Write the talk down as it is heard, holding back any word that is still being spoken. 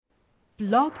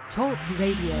Blog Talk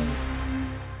Radio.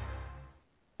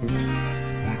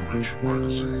 HoodRich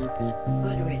Magazine.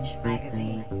 HoodRich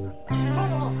Magazine.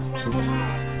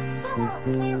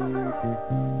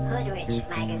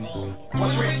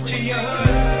 What's rich in your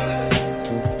hood?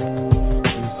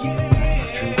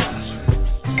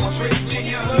 What's rich in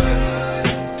your hood?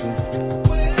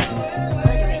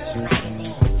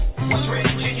 What's rich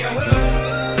in your hood?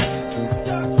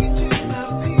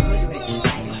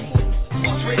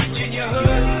 What's rich in your hood?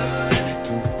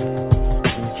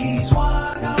 Keys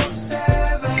 107.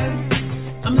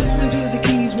 I'm listening to the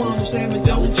Keys 107,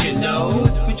 don't you know?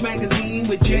 Rich Magazine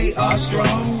with J.R.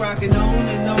 Strong, rocking on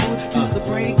and on to the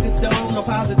break of dawn. No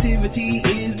positivity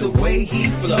is the way he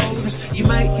flows. You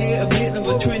might hear a bit of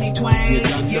a trendy twang.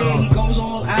 Yeah, he goes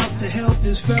all out to help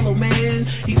his fellow man.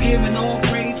 He's giving all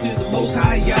praise to the Most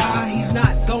High Yah. He's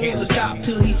not going to stop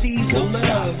till he sees the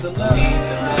love, the love.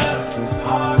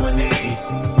 Harmony,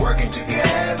 working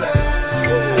together.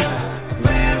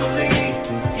 Family,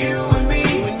 you and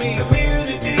me,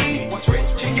 community. What's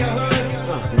rich in your hood?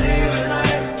 Living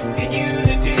life in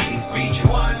unity. Reach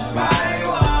one by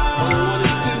one.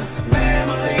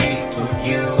 Family,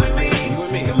 you and me,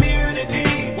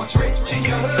 community. What's rich in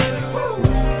your hood?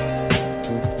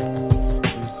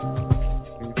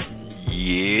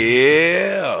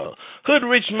 Yeah.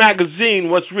 HoodRich Magazine,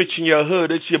 What's Rich in Your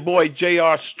Hood? It's your boy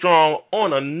J.R. Strong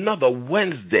on another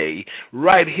Wednesday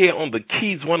right here on the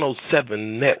Keys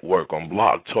 107 Network on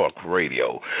Blog Talk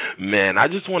Radio. Man, I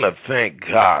just want to thank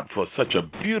God for such a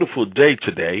beautiful day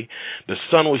today. The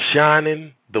sun was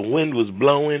shining, the wind was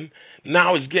blowing.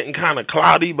 Now it's getting kind of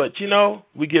cloudy, but you know,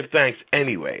 we give thanks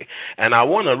anyway. And I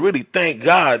want to really thank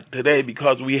God today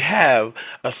because we have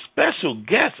a special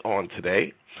guest on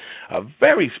today. A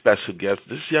very special guest.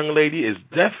 This young lady is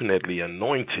definitely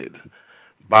anointed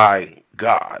by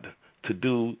God to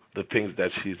do the things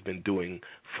that she's been doing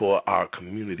for our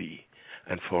community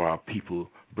and for our people,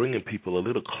 bringing people a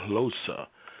little closer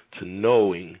to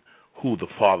knowing who the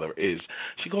Father is.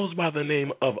 She goes by the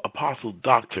name of Apostle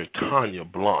Dr. Tonya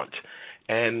Blount,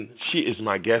 and she is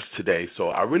my guest today. So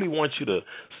I really want you to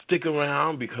stick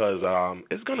around because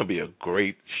it's going to be a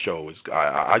great show.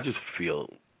 I just feel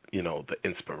the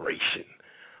inspiration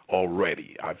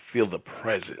already. I feel the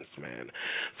presence, man.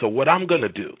 So what I'm going to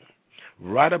do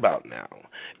right about now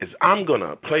is I'm going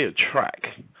to play a track,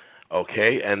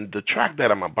 okay? And the track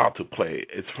that I'm about to play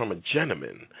is from a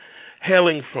gentleman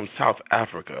hailing from South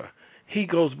Africa. He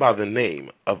goes by the name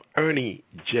of Ernie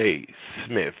J.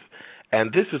 Smith,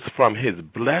 and this is from his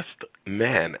Blessed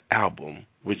Man album,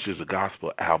 which is a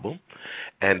gospel album,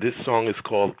 and this song is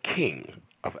called King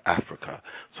of Africa.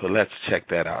 So let's check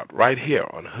that out right here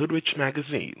on HoodRich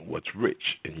Magazine, What's Rich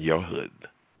in Your Hood.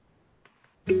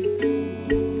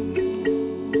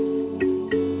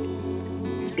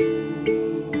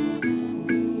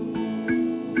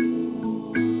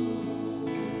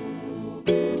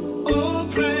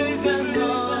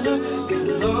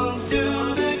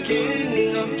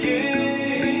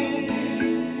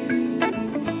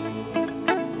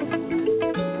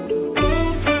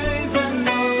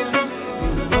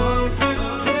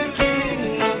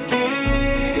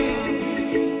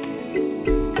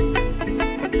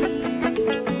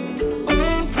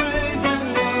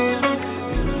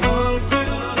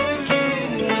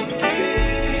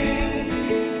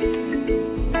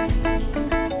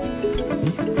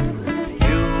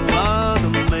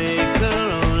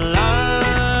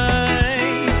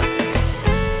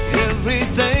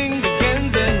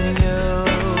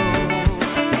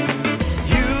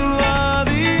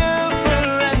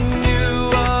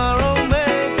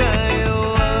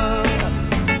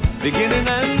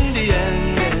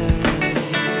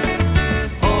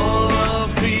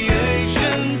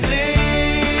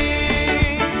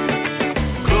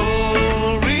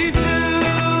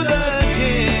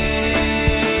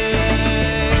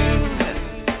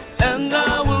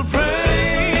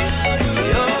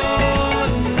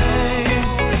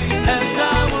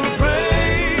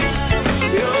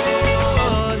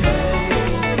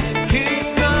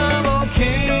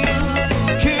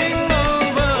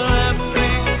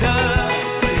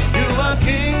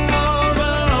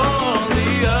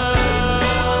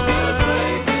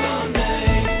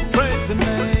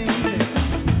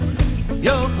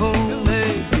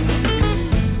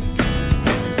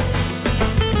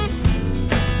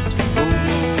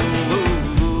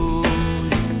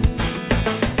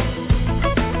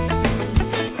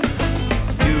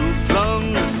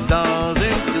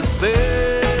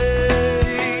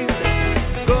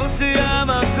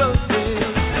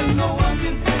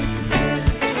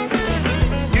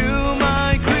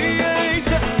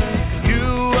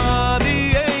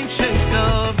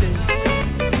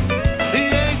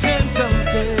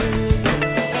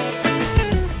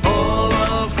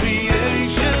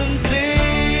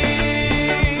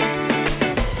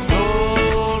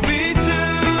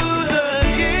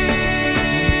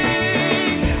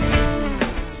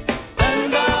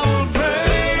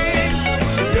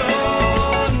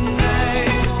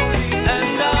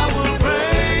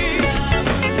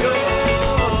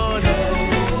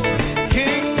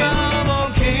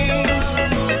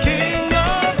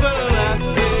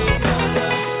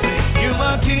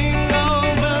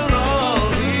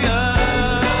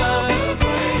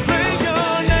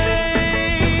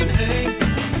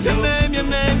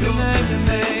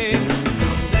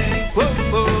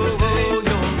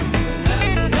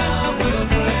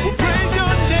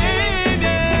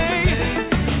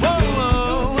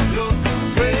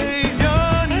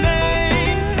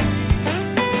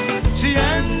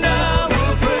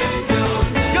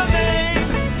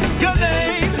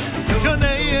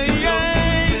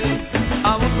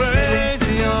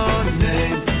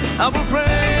 I will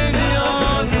praise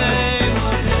your name,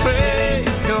 praise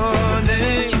your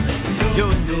name,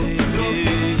 your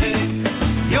name,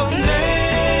 your name.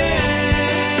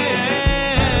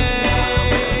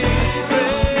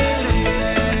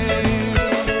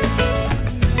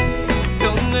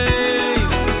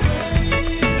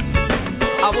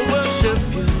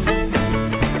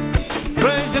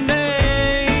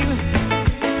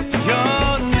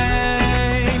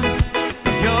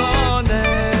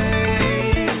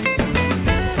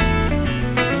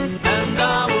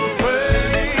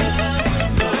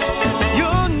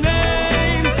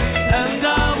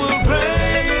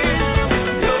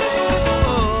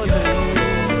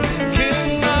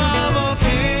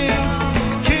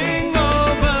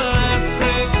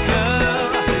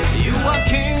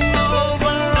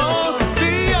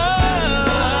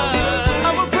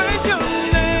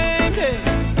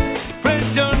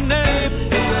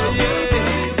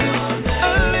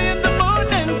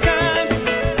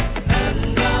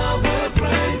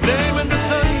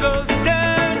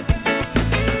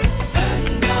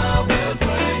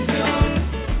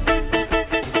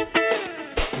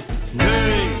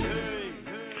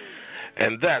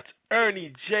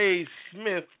 J.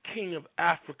 Smith, King of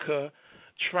Africa,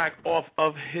 track off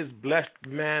of his Blessed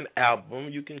Man album.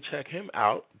 You can check him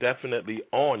out definitely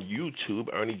on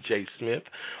YouTube, Ernie J. Smith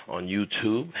on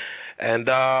YouTube. And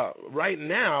right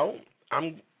now,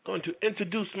 I'm going to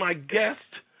introduce my guest.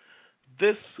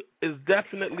 This is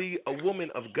definitely a woman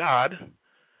of God,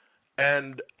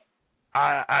 and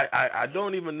I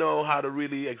don't even know how to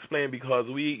really explain because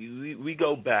we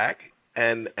go back.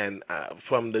 And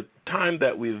from the time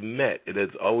that we've met, it has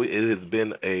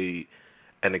been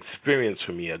an experience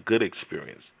for me, a good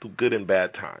experience, through good and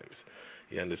bad times.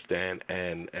 You understand?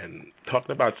 And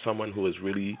talking about someone who has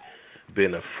really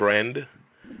been a friend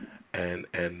and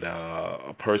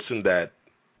a person that,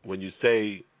 when you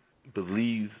say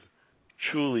believes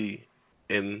truly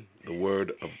in the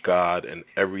Word of God and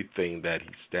everything that He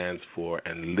stands for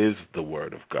and lives the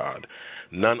Word of God,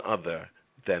 none other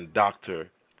than Dr.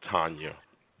 Tonya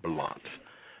Blount.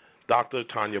 Dr.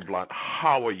 Tonya Blount,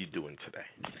 how are you doing today?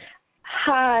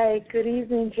 Hi, good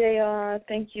evening, JR.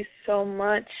 Thank you so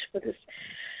much for this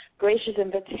gracious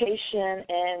invitation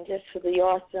and just for the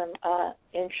awesome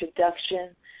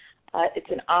introduction. It's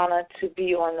an honor to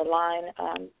be on the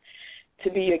line,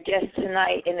 to be your guest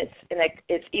tonight, and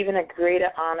it's even a greater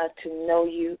honor to know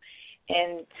you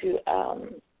and to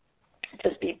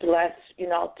just be blessed,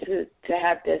 to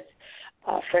have this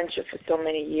friendship for so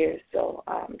many years. So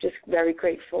I'm just very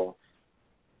grateful.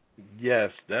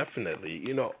 Yes, definitely.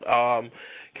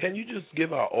 Can you just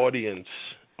give our audience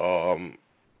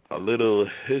a little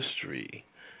history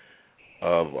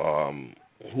of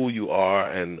who you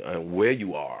are and where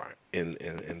you are in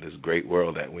this great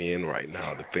world that we're in right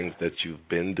now, the things that you've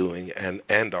been doing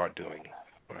and are doing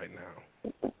right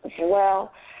now?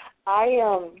 Well, I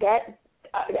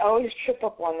always trip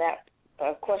up on that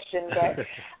question, but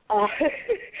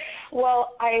well,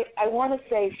 I want to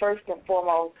say first and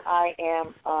foremost, I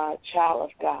am a child of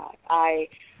God. I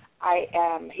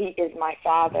am. He is my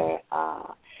Father.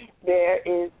 There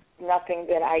is nothing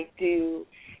that I do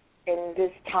in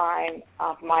this time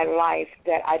of my life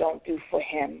that I don't do for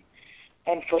Him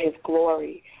and for His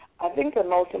glory. I think the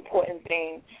most important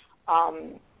thing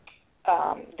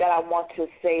that I want to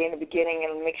say in the beginning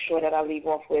and make sure that I leave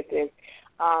off with is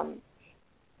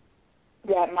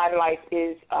that my life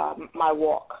is my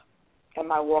walk, and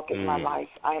my walk is my life.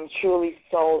 I am truly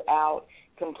sold out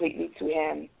completely to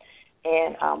Him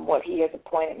and what He has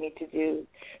appointed me to do.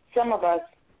 Some of us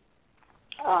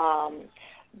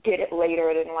get it later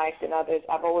in life than others.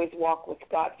 I've always walked with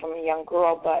God from a young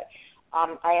girl, but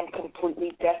I am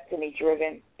completely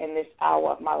destiny-driven in this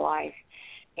hour of my life.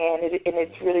 And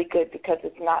it's really good because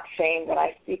it's not fame that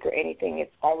I seek or anything.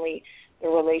 It's only the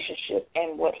relationship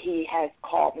and what He has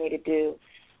called me to do.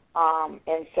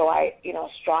 And so I,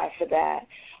 strive for that.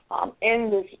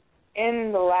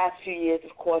 In the last few years,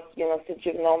 of course, since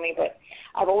you've known me, but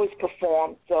I've always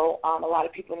performed. So a lot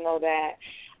of people know that,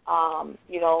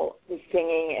 the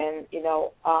singing and,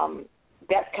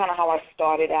 that's kind of how I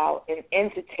started out in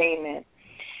entertainment.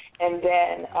 And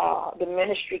then the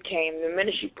ministry came. The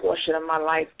ministry portion of my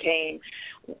life came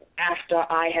after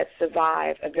I had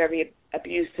survived a very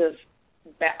abusive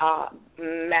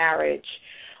marriage,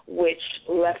 which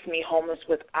left me homeless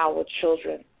with our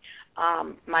children.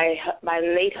 My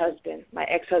late husband, my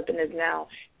ex-husband, is now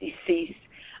deceased,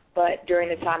 but during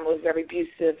the time it was very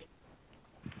abusive.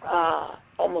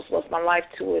 Almost lost my life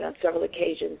to it on several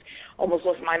occasions. Almost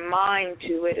lost my mind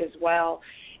to it as well.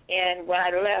 And when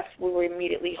I left, we were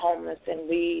immediately homeless, and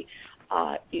we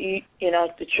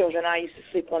The children and I used to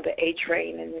sleep on the A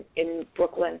train in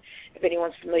Brooklyn. If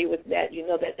anyone's familiar with that, you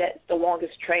know that that's the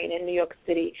longest train in New York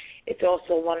City. It's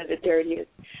also one of the dirtiest.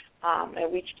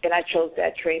 And I chose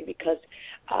that train because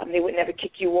they would never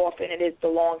kick you off, and it is the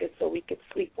longest, so we could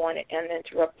sleep on it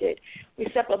uninterrupted. We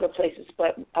slept other places,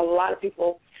 but a lot of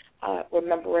people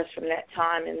remember us from that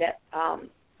time and that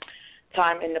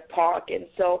time in the park. And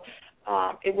so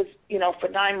it was, for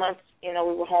 9 months, we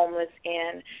were homeless,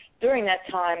 and during that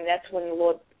time, that's when the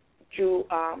Lord drew,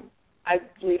 I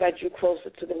believe I drew closer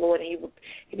to the Lord, and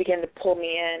he began to pull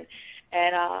me in.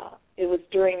 And it was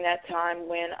during that time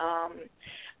when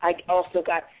I also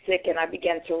got sick, and I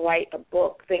began to write a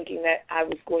book thinking that I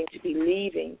was going to be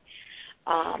leaving,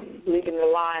 believing the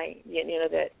lie,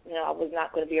 that I was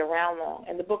not going to be around long.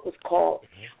 And the book was called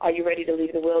Are You Ready to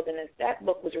Leave the Wilderness? That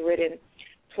book was written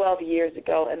 12 years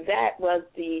ago, and that was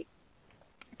the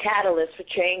catalyst for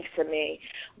change for me.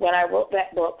 When I wrote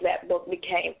that book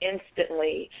became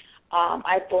instantly,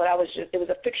 I thought it was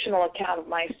a fictional account of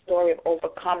my story of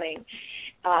overcoming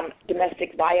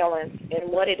domestic violence,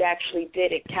 and what it actually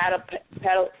did, it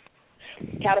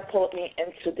catapulted me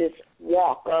into this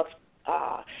walk of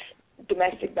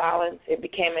domestic violence. It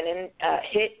became a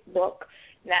hit book,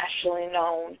 nationally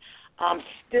known.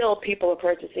 Still, people are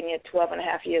purchasing it 12 and a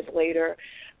half years later.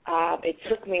 It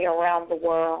took me around the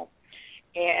world,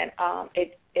 and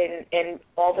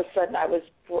all of a sudden I was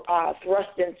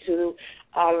thrust into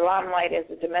limelight as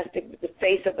the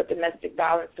face of a domestic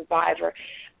violence survivor.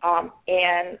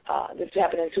 And this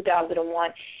happened in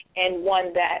 2001, and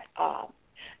one that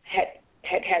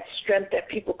had strength that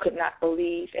people could not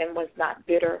believe and was not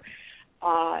bitter,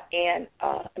 and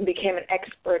became an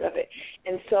expert of it.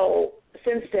 And so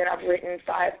since then, I've written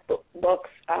 5 books.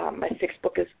 My 6th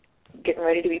book is getting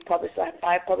ready to be published. So I have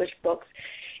 5 published books,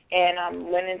 and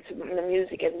went into the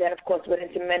music, and then, of course, went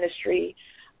into ministry.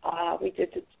 We did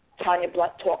the Tonya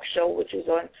Blount talk show, which was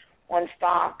on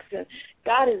Fox, and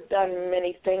God has done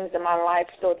many things in my life,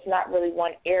 so it's not really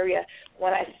one area.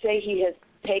 When I say He has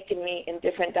taken me in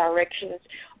different directions,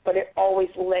 but it always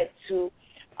led to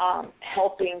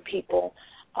helping people.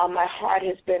 My heart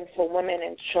has been for women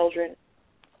and children.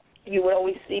 You would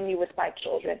always see me with my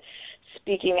children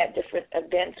speaking at different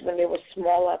events when they were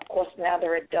smaller. Of course, now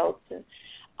they're adults, and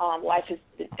life is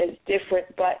different.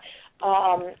 But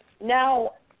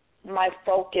now my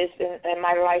focus and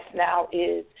my life now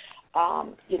is,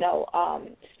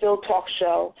 still talk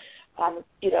show.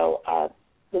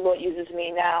 The Lord uses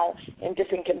me now in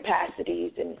different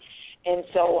capacities, and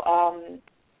so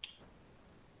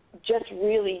just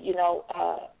really,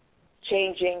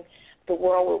 changing the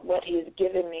world with what He has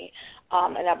given me,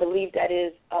 and I believe that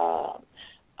is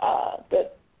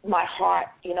my heart.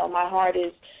 My heart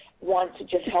is one to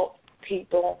just help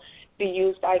people be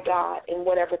used by God in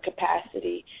whatever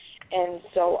capacity. And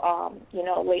so,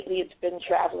 lately it's been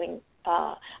traveling.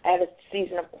 I had a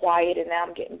season of quiet, and now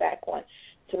I'm getting back on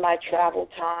to my travel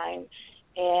time,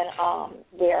 and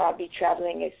where I'll be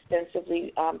traveling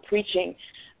extensively, preaching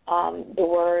the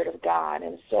Word of God.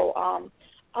 And so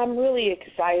I'm really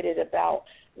excited about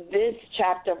this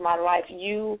chapter of my life.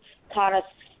 You kind of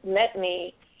met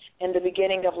me in the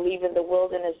beginning of leaving the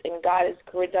wilderness, and God has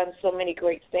done so many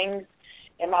great things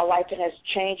in my life and has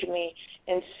changed me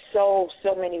in so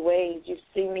many ways. You've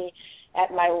seen me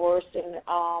at my worst, and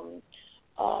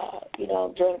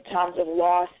during times of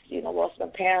loss, lost my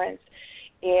parents,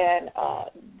 and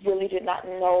really did not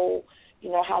know,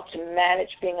 how to manage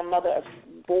being a mother of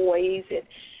boys. It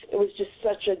was just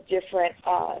such a different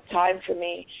time for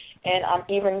me, and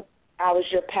I was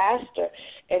your pastor,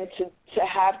 and to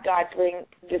have God bring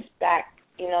this back,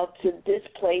 to this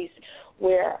place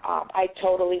where I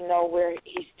totally know where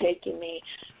He's taking me,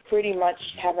 pretty much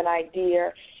have an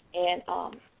idea, and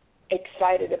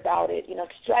excited about it.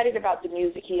 Excited about the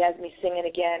music. He has me singing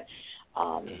again,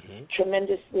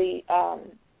 tremendously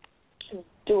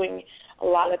doing a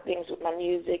lot of things with my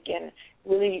music, and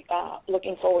really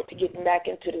looking forward to getting back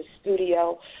into the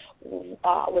studio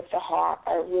with the harp.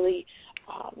 I really,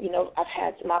 I've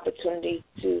had some opportunity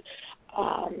to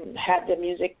have the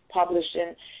music published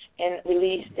and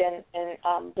released,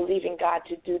 and believing God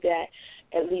to do that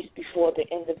at least before the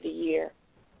end of the year.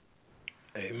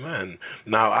 Amen.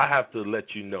 Now, I have to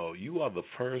let you know, you are the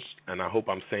first, and I hope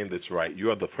I'm saying this right,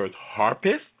 you are the first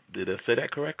harpist. Did I say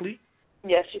that correctly?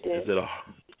 Yes, you did.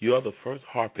 You are the first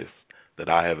harpist that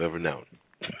I have ever known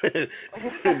in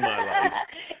my life.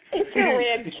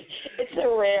 It's a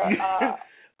rare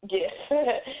gift.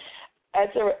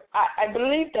 I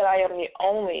believe that I am the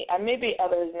only, I may be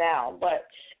others now, but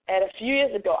a few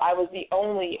years ago I was the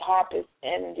only harpist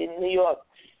in New York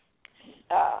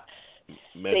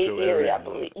Metro state area, I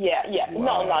believe. Yeah.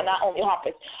 Wow. No, not only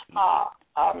harpists.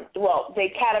 Well,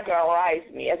 they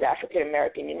categorize me as African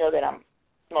American. You know that I'm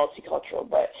multicultural,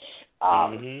 but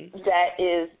that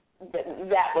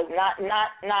was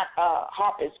not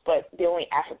harpists, but the only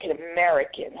African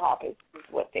American harpist is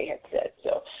what they had said.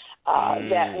 So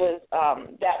that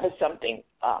was something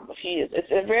a few years.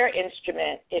 It's a rare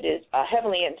instrument. It is a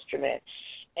heavenly instrument.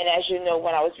 And as you know,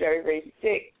 when I was very, very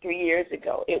sick 3 years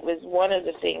ago, it was one of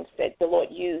the things that the Lord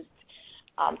used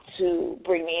to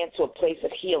bring me into a place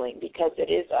of healing, because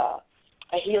it is a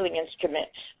healing instrument.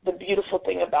 The beautiful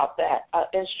thing about that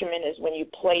instrument is when you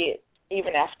play it,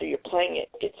 even after you're playing it,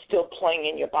 it's still playing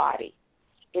in your body.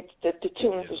 It's the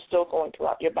tunes are still going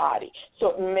throughout your body.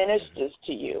 So it ministers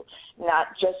to you, not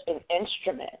just an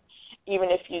instrument. Even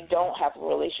if you don't have a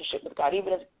relationship with God,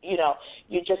 even if,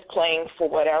 you're just playing for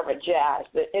whatever jazz,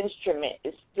 the instrument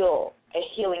is still a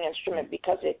healing instrument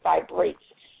because it vibrates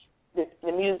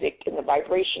the music and the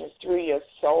vibrations through your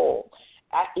soul,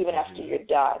 even after you're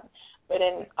done. But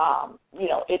then,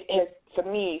 it has, for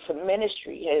me, for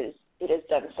ministry, it has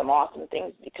done some awesome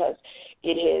things because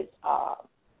it has,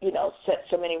 set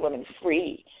so many women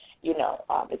free.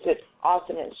 It's an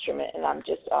awesome instrument, and I'm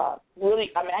just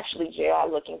I'm actually, JR,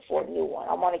 looking for a new one.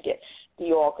 I want to get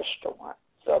the orchestra one.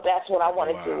 So that's what I want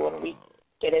to do when we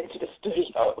get into the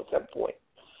studio at some point.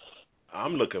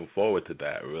 I'm looking forward to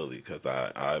that, really, because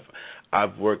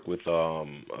I've worked with a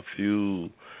few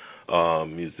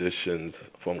musicians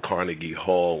from Carnegie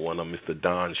Hall. One of Mr.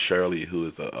 Don Shirley, who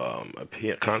is a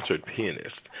concert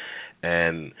pianist,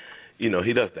 and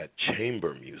he does that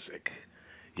chamber music.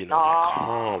 That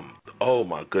calm. Oh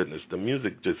my goodness, the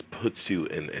music just puts you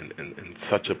in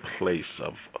such a place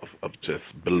of just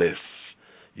bliss.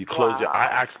 You close your. I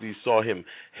actually saw him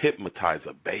hypnotize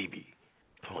a baby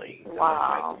playing. Wow. And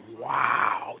I was like,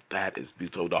 wow, that is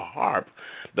beautiful. The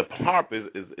harp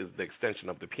is the extension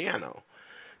of the piano,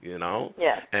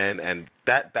 Yeah. And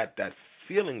that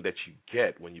feeling that you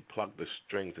get when you pluck the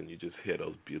strings and you just hear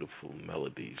those beautiful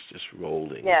melodies just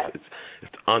rolling. Yeah.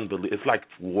 It's unbelievable. It's like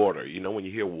water. When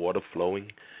you hear water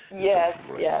flowing. Yes.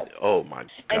 Oh my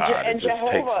God. And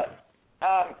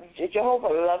Jehovah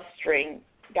loves string.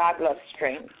 God loves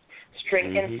strings.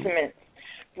 String instruments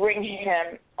bring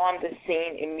him on the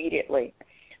scene immediately.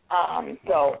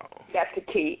 So that's the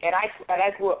key. And I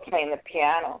grew up playing the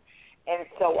piano, and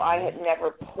so I had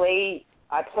never played.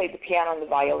 I played the piano and the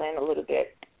violin a little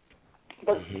bit,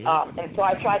 but and so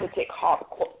I tried to take harp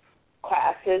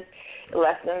classes,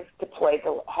 lessons to play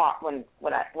the harp when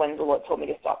the Lord told me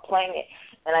to start playing it,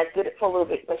 and I did it for a little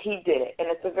bit, but He did it, and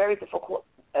it's a very difficult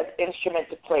instrument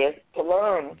to play, to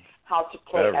learn how to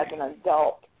play as an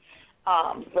adult.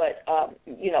 But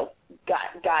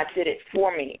God did it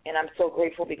for me, and I'm so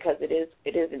grateful because it is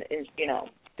an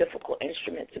difficult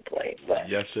instrument to play. But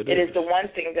yes, it is the one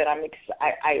thing that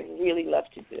I really love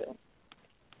to do.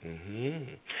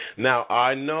 Now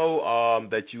I know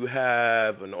that you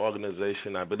have an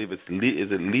organization. I believe is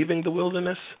it Leaving the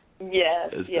Wilderness?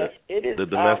 Yes, it is. The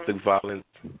domestic violence.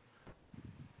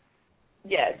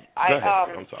 Yes,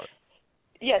 I'm sorry.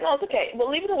 Yeah, no, it's okay. Well,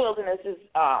 Leaving the Wilderness is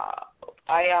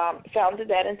I founded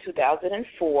that in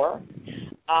 2004.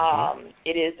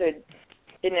 It is an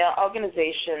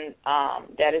organization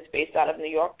that is based out of New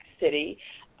York City.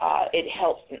 It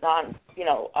helps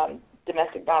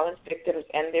domestic violence victims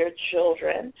and their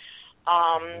children.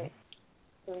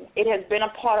 It has been a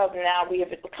part of, now we have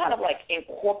kind of like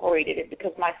incorporated it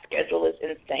because my schedule is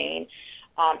insane.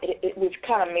 We've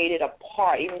kind of made it a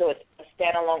part, even though it's a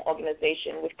standalone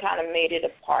organization, we've kind of made it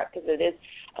a part because it is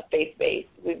a faith-based.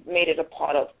 We've made it a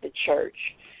part of the church,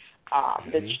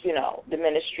 the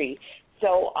ministry.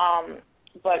 So,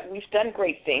 but we've done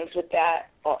great things with that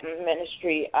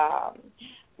ministry,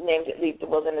 named it Leave the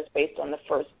Wilderness, based on the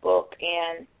first book.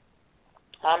 And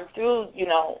through,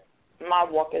 my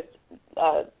work as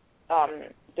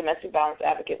domestic violence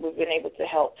advocate, we've been able to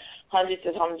help hundreds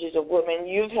of women.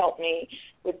 You've helped me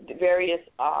with various,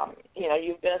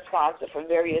 you've been a sponsor for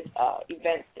various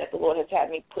events that the Lord has had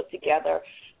me put together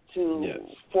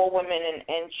for women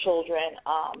and children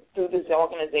through this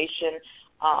organization.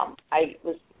 I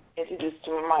was introduced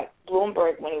to Mike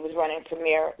Bloomberg when he was running for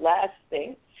mayor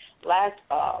the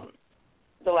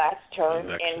last term,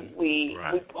 and we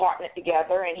partnered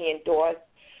together, and he endorsed.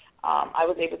 I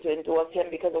was able to endorse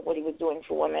him because of what he was doing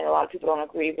for women. A lot of people don't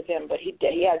agree with him, but he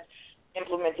has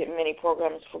implemented many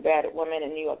programs for battered women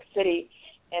in New York City.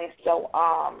 And so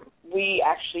we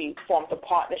actually formed a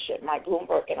partnership, Mike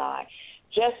Bloomberg and I,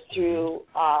 just through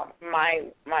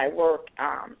my work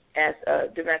as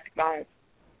a domestic violence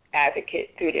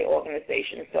advocate through the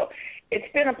organization. So it's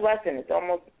been a blessing. It's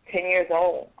almost 10 years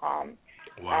old.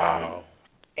 Wow.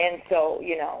 And so,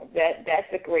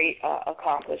 that's a great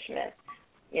accomplishment,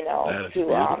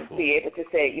 to be able to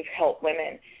say you've helped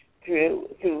women through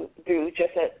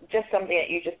just something that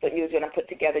you was going to put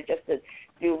together just to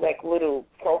do like little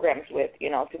programs with,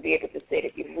 to be able to say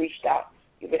that you've reached out,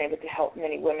 you've been able to help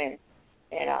many women,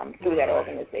 and through that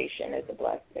organization is a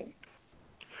blessing.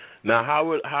 Now, how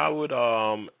would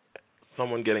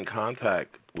someone get in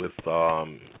contact with the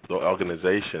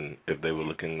organization if they were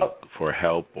looking for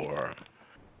help or?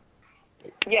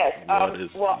 Yes.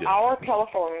 Our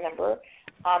telephone number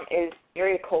is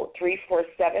area code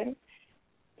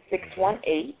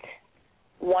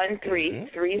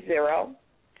 347-618-1330.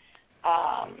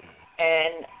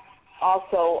 And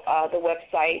also the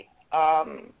website,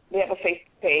 we have a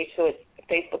Facebook page, so it's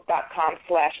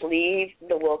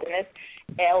facebook.com/leave-the-wilderness,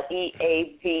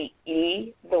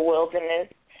 LEAVE, the wilderness.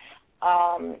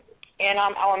 And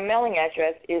our mailing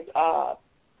address is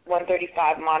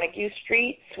 135 Montague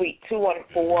Street, Suite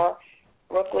 214,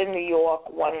 Brooklyn, New York,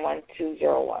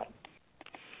 11201.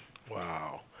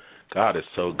 Wow. God is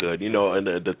so good. In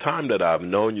the time that I've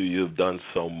known you, you've done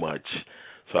so much.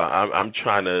 So I'm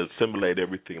trying to assimilate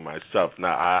everything myself.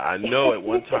 Now, I know at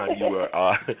one time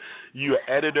you were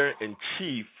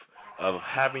editor-in-chief of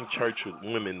Having Church with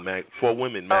Women for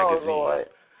Women magazine. Oh, Lord.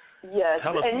 Yes.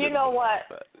 And you know what?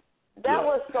 That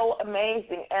was so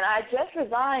amazing. And I just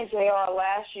resigned, JR,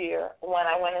 last year when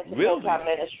I went into full-time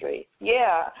ministry.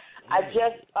 Yeah. I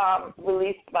just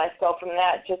released myself from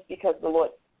that just because the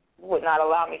Lord would not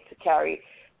allow me to carry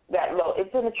that load.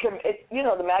 It's in the trim.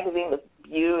 The magazine was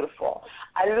beautiful.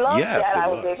 I love that I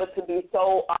was able to be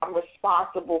so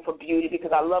responsible for beauty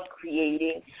because I love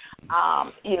creating.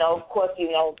 Of course,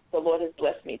 the Lord has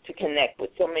blessed me to connect with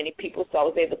so many people, so I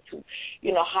was able to,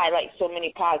 highlight so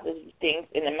many positive things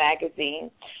in the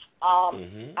magazine.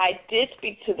 I did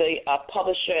speak to the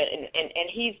publisher, and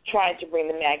he's trying to bring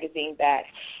the magazine back.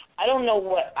 I don't know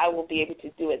what I will be able to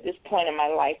do at this point in my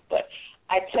life, but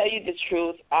I tell you the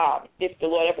truth, if the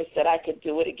Lord ever said I could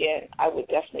do it again, I would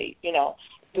definitely,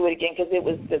 do it again because it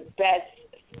was the best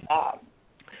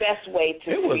way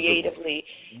to creatively.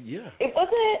 Wasn't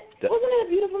it a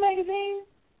beautiful magazine?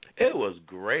 It was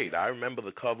great. I remember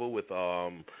the cover with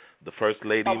the First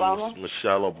Lady,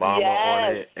 Michelle Obama,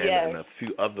 on it, and a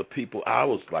few other people. I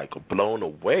was like blown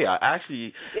away. I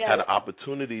actually had an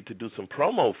opportunity to do some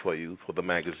promo for you for the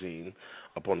magazine.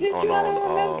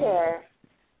 Remember?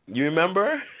 You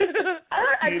remember?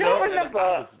 I don't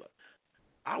remember.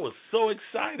 I was so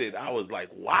excited. I was like,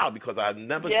 wow, because I'd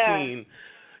never seen,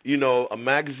 a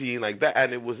magazine like that,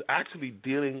 and it was actually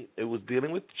dealing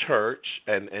with church,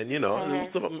 and it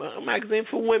was a magazine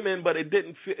for women, but it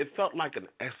didn't feel, it felt like an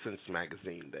Essence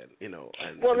magazine then, And,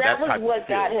 that was what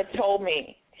God had told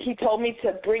me. He told me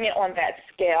to bring it on that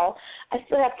scale. I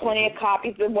still have plenty of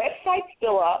copies. The website's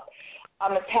still up.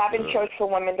 It's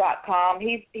havingchurchforwomen.com.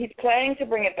 He's planning to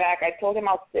bring it back. I told him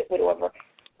I'll sit with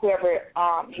whoever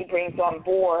he brings on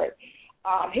board.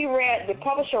 The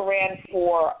publisher ran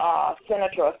for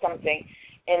senator or something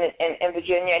in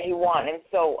Virginia, and he won. And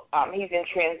so he's in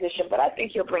transition, but I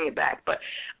think he'll bring it back. But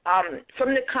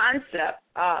from the concept,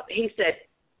 he said,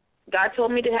 God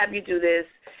told me to have you do this.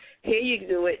 Here you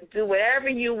do it. Do whatever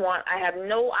you want. I have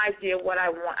no idea what I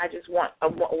want. I just want a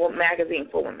magazine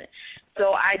for women.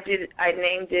 So I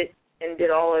named it and did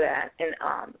all of that, and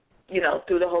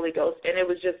through the Holy Ghost, and it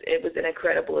was an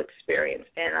incredible experience.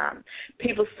 And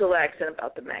people still asking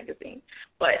about the magazine,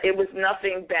 but it was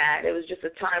nothing bad. It was just a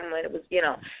time when it was,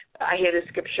 I hear the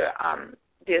scripture,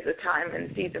 there's a time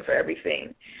and season for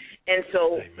everything. And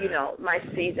so, Amen. My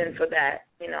season for that,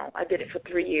 I did it for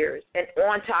 3 years. And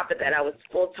on top of that, I was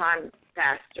full-time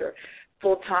pastor,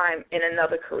 full-time in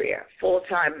another career,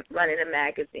 full-time running a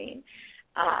magazine.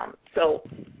 So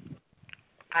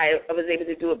I was able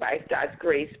to do it by God's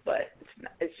grace, but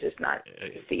it's just not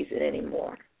the season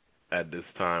anymore. At this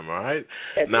time, all right?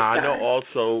 Now, I know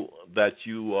also that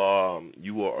you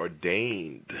were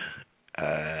ordained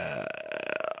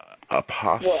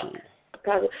apostle.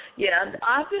 Yeah,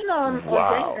 I've been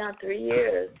ordained now 3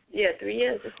 years. Yeah, 3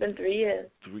 years. It's been 3 years.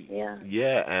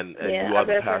 Yeah, and you are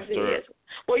the pastor.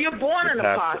 Well, you're born an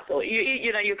apostle.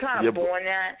 You're kind of born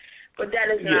that, but that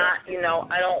is not.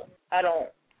 I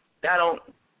don't.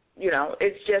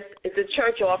 It's a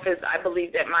church office. I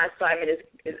believe that my assignment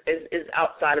is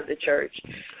outside of the church.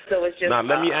 So it's just. Now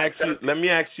let me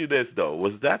ask you this though: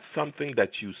 was that something that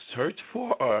you searched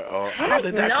for, or how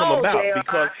did that come about?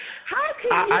 Because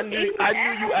I knew you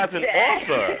as an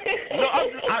author. No,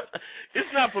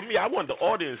 it's not for me. I want the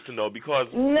audience to know because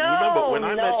remember when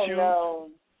I met you.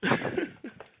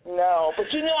 No, but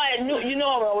I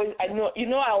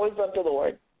always loved the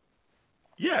Lord.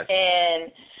 Yes.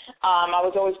 And I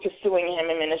was always pursuing Him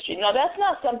in ministry. No, that's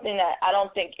not something that I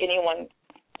don't think anyone.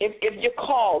 If you're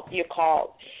called, you're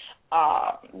called.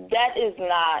 That is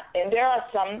not, and there are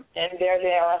some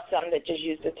that just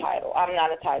use the title. I'm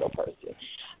not a title person.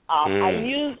 I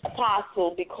use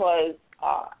apostle because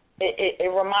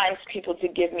it reminds people to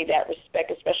give me that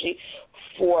respect, especially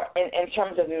for in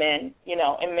terms of men. You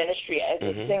know, in ministry as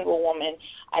a single woman,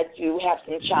 I do have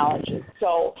some challenges.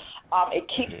 So it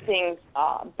keeps things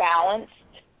balanced.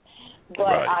 But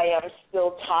right. I am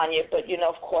still Tonya. But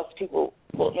of course, people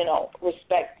will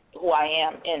respect who I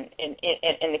am in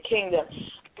the kingdom.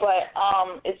 But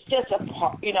it's just a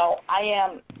part. I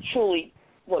am truly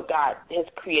what God has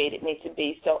created me to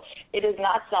be. So it is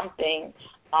not something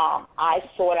I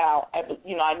sought out.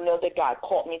 I know that God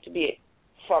called me to be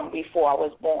from before I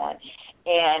was born.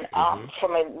 And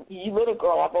from a little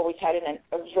girl, I've always had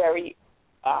a very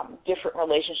different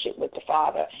relationship with the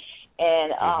Father.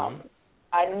 And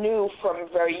I knew from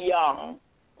very young,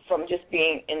 from just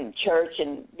being in church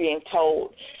and being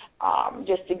told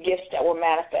just the gifts that were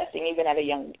manifesting even at a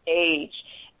young age,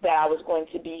 that I was going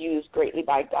to be used greatly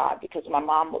by God, because my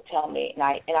mom would tell me, and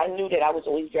I knew that I was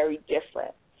always very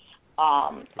different.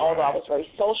 Although I was very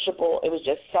sociable, it was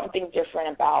just something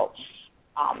different about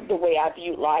the way I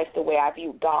viewed life, the way I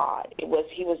viewed God. He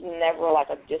was never like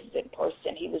a distant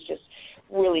person. He was just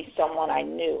really someone I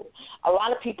knew. A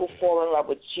lot of people fall in love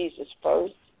with Jesus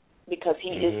first because He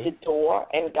is the door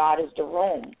and God is the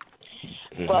room.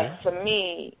 But for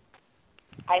me,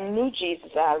 I knew Jesus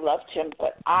and I loved Him,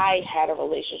 but I had a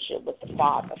relationship with the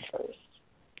Father first.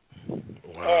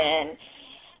 Wow. And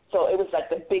so it was like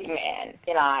the big man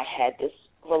and I had this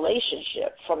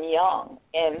relationship from young.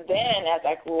 And then as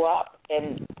I grew up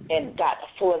and got a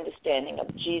full understanding of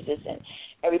Jesus and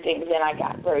everything, then I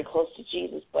got very close to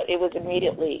Jesus. But it was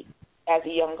immediately, as a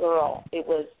young girl, it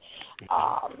was,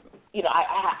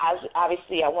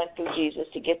 obviously I went through Jesus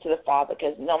to get to the Father,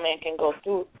 because no man can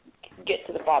get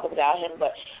to the Father without Him.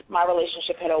 But my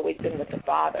relationship had always been with the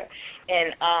Father.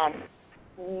 And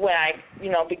when I,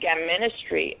 began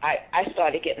ministry, I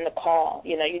started getting the call.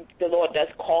 The Lord does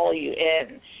call you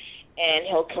in, and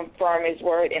He'll confirm His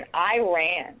word. And I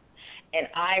ran, and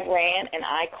I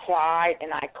cried,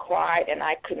 and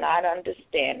I could not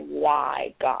understand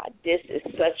why, God, this is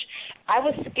such. I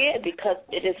was scared because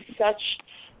it is such,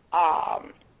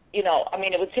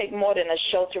 it would take more than a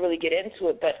show to really get into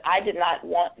it, but I did not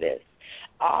want this.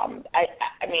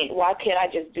 Why can't I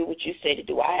just do what you say to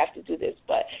do? I have to do this.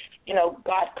 But,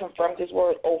 God confirmed His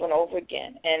word over and over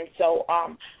again. And so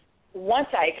once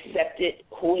I accepted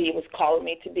who He was calling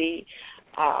me to be,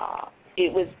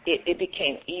 it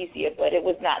became easier, but it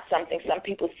was not something. Some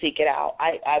people seek it out.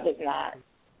 I was not.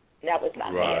 That was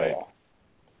not me at all.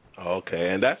 Okay,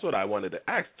 and that's what I wanted to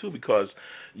ask, too, because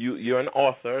you're an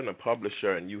author and a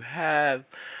publisher, and you have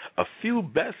a few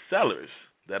bestsellers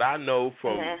that I know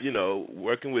from,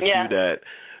 working with you, that,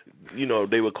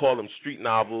 they would call them street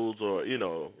novels or,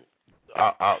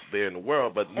 out there in the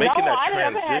world, but making that transition. No, I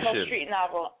never had no street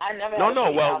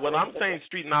novel. When I'm saying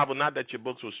street novel, not that your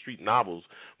books were street novels,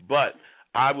 but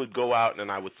I would go out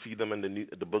and I would see them in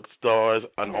the bookstores,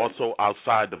 and also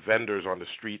outside the vendors on the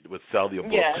street would sell their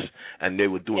books, and they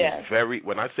were doing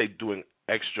when I say doing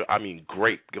extra, I mean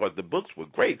great, because the books were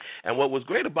great. And what was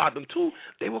great about them, too,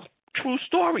 they were true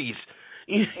stories.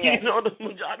 The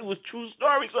majority was true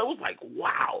stories. So it was like,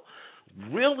 wow.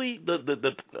 Really,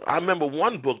 I remember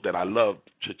one book that I loved,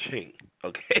 Cha-Ching,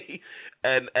 okay?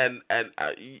 And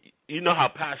you know how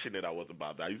passionate I was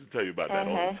about that. I used to tell you about that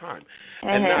all the time.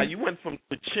 And now you went from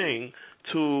Cha-Ching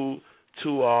to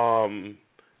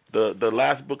the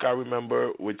last book I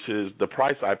remember, which is The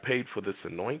Price I Paid for This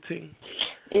Anointing.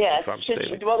 Yes.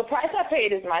 Well, The Price I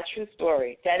Paid is my true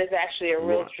story. That is actually a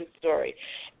real true story.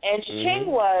 And Cha-Ching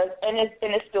was, and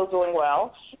it's still doing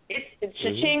well,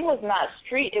 Cha-Ching was not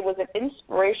street. It was an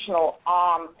inspirational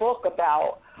book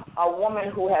about a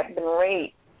woman who had been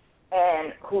raped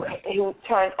and who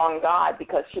turned on God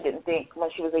because she didn't think, when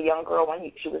she was a young girl,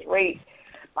 when she was raped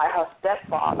by her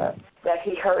stepfather, that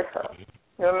he hurt her.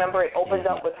 You remember, it opened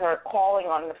up with her calling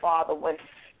on the Father when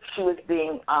she was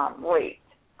being raped.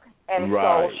 And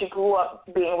so she grew up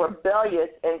being rebellious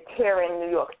and tearing New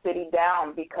York City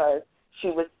down because she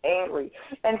was angry.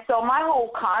 And so my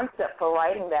whole concept for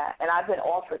writing that, and I've been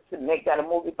offered to make that a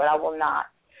movie, but I will not.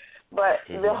 But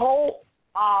the whole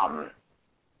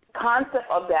concept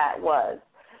of that was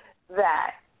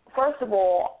that, first of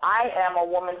all, I am a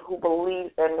woman who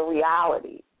believes in the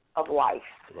reality of life.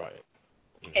 Right.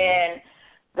 And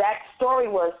that story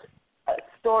was a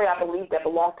story, I believe, that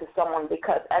belonged to someone,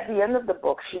 because at the end of the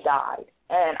book, she died.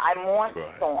 And I mourned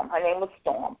Storm. Her name was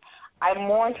Storm. I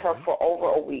mourned her for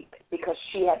over a week because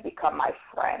she had become my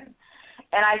friend.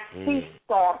 And I see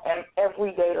Storm in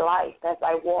everyday life as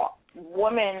I walk.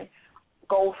 Women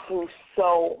go through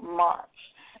so much.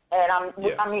 And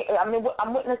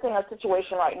I'm witnessing a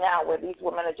situation right now where these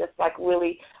women are just like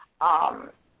really,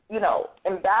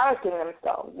 embarrassing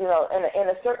themselves, in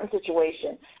a certain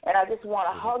situation. And I just want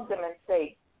to hug them and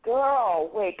say,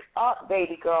 girl, wake up,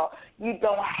 baby girl. You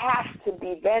don't have to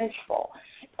be vengeful.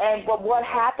 But what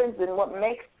happens and what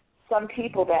makes some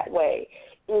people that way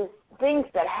is things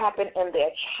that happen in their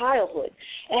childhood.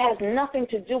 It has nothing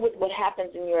to do with what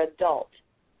happens in your adult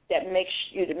that makes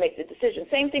you to make the decision.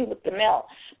 Same thing with the male.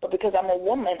 But because I'm a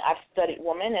woman, I've studied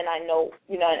women, and I know,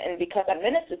 and because I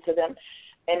minister to them,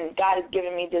 and God has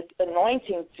given me this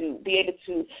anointing to be able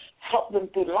to help them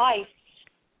through life,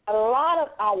 a lot of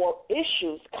our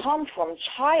issues come from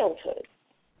childhood.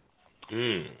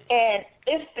 And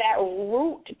if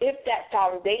that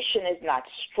foundation is not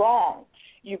strong,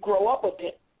 you grow up with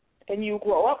it, and you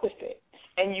grow up with it,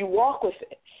 and you walk with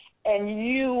it, and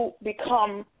you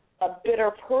become a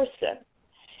bitter person.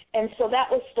 And so that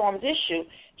was Storm's issue.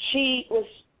 She was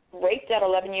raped at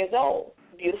 11 years old,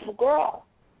 beautiful girl.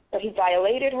 But he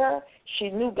violated her. She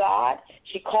knew God.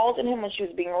 She called on him when she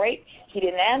was being raped. He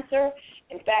didn't answer.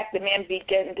 In fact, the man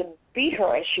began to beat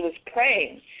her as she was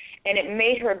praying, and it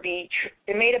made her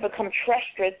become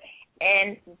treacherous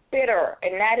and bitter.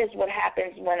 And that is what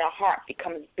happens when a heart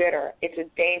becomes bitter. It's a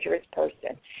dangerous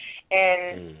person.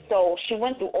 And so she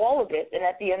went through all of this, and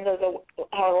at the end of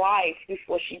her life,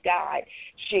 before she died,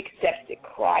 she accepted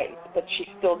Christ, but she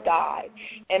still died.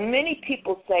 And many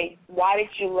people say, why did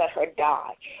you let her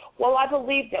die? Well, I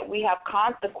believe that we have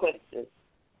consequences.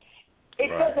 It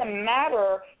doesn't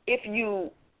matter if you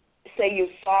say you're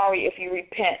sorry, if you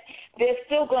repent. There's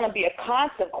still going to be a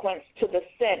consequence to the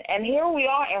sin. And here we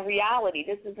are in reality.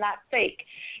 This is not fake.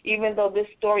 Even though this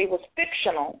story was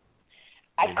fictional,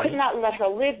 I could not let her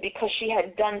live because she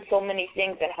had done so many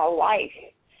things in her life.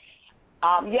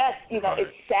 Yes,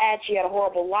 it's sad she had a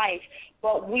horrible life,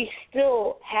 but we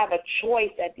still have a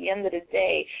choice at the end of the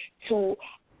day to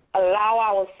allow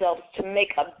ourselves to make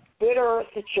a bitter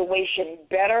situation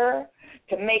better,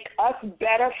 to make us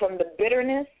better from the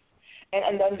bitterness,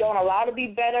 and then don't allow to be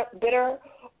bitter,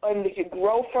 and to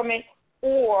grow from it,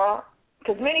 or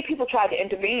because many people tried to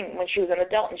intervene when she was an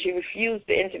adult and she refused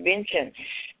the intervention.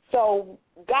 So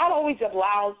God always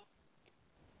allows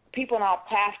people in our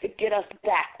path to get us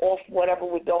back off whatever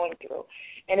we're going through.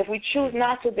 And if we choose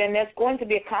not to, then there's going to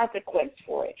be a consequence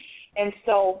for it. And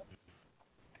so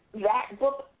that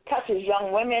book touches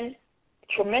young women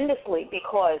tremendously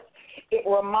because it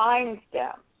reminds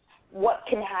them what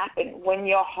can happen when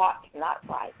your heart's not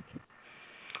right.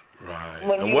 Right.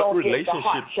 When you don't get the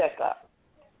heart checkup.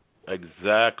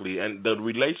 Exactly. And the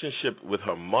relationship with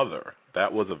her mother,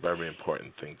 that was a very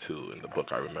important thing, too, in the book,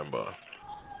 I remember.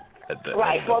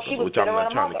 Well, she was bitter with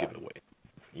her mother. To get in the way.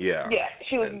 Yeah. Yeah,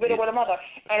 she was bitter with her mother.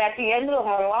 And at the end of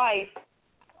her life,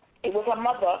 it was her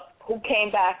mother who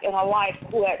came back in her life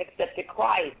who had accepted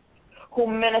Christ, who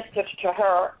ministered to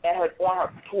her and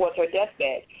towards her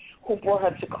deathbed, who brought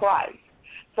her to Christ.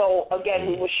 So, again,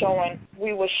 we were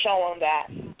showing that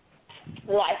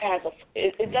life has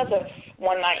it does a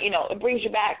 190, it brings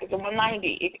you back. It's a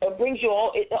 190.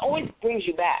 It always brings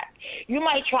you back. You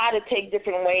might try to take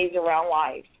different ways around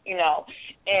life,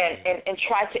 and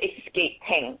try to escape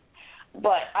pain.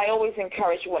 But I always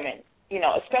encourage women,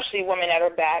 especially women that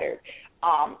are battered,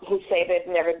 who say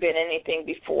they've never been anything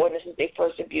before and this is their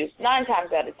first abuse. 9 times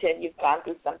out of 10, you've gone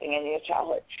through something in your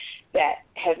childhood that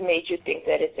has made you think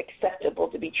that it's acceptable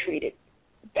to be treated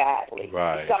badly.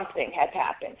 Right. Something has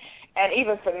happened. And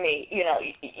even for me,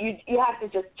 you have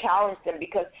to just challenge them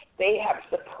because they have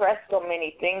suppressed so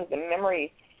many things and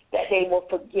memories that they will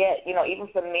forget. Even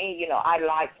for me, I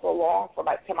lied so long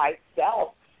to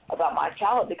myself about my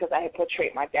childhood because I had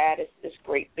portrayed my dad as this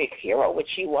great big hero, which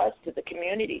he was to the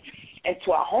community and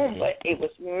to our home, but it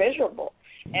was miserable.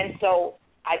 And so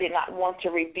I did not want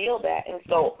to reveal that. And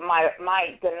so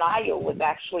my denial was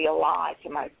actually a lie to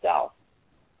myself.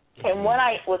 And when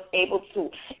I was able to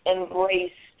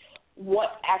embrace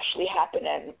what actually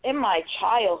happened in my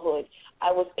childhood,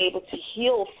 I was able to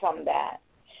heal from that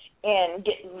and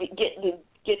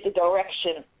get the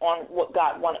direction on what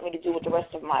God wanted me to do with the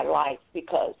rest of my life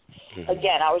because,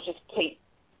 again, I was just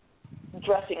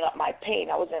dressing up my pain.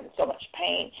 I was in so much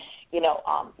pain.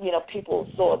 People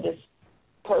saw this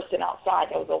person outside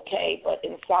that was okay, but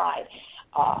inside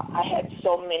I had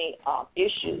so many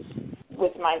issues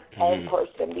with my own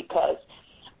person because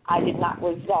I did not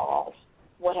resolve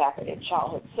what happened in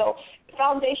childhood. So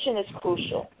foundation is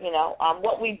crucial.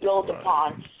 What we build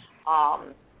upon,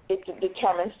 it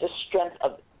determines the strength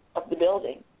of the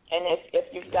building. And if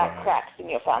you've got cracks in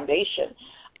your foundation,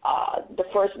 the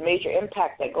first major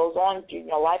impact that goes on during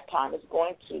your lifetime is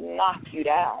going to knock you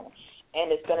down,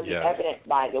 and it's going to be evident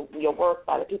by your work,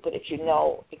 by the people that you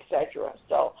know, etc.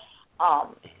 So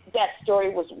that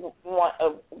story was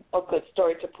a good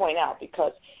story to point out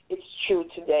because it's true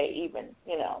today even,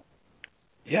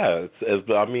 Yeah,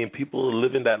 people are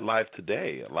living that life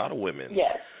today. A lot of women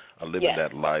are living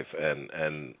that life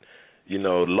and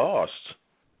lost,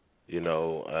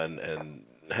 and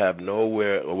have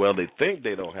nowhere. Well, they think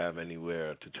they don't have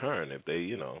anywhere to turn if they,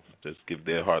 just give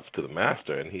their hearts to the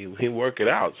Master, and he work it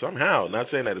out somehow. Not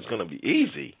saying that it's going to be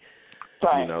easy,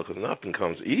 right. Because nothing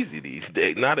comes easy these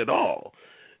days, not at all.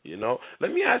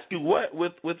 Let me ask you, what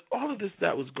with all of this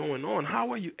that was going on, how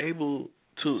were you able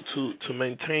to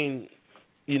maintain,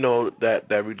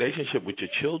 that relationship with your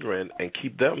children and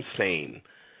keep them sane?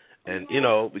 And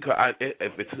because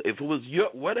if it was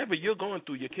whatever you're going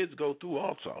through, your kids go through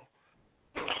also.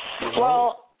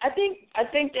 Well, I think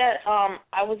that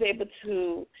I was able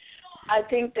to. I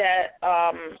think that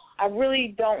I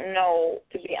really don't know,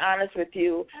 to be honest with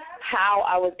you, how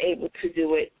I was able to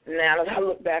do it. Now that I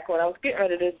look back, when I was getting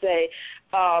ready to say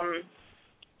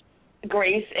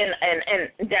grace, and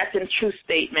that's a true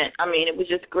statement. I mean, it was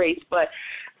just grace, but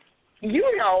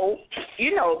you know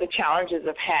the challenges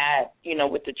I've had,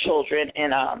 with the children,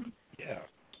 and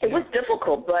it was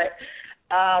difficult, but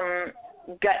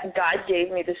God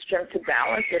gave me the strength to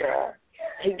balance it all.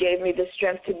 He gave me the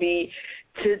strength to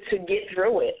get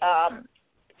through it.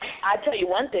 I tell you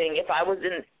one thing: if I was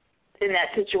in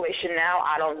that situation now,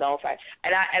 I don't know if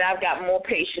I've got more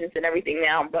patience and everything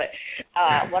now. But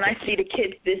when I see the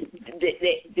kids,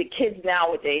 the kids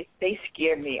nowadays, they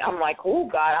scare me. I'm like, oh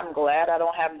God, I'm glad I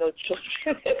don't have no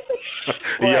children.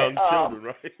 But, young children,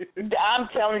 right? I'm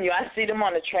telling you, I see them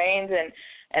on the trains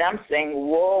and I'm saying,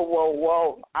 whoa, whoa,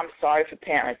 whoa. I'm sorry for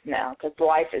parents now because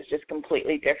life is just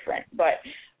completely different. But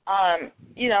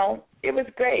it was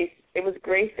grace. It was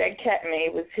grace that kept me.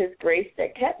 It was His grace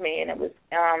that kept me, and it was.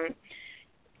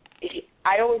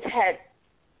 I always had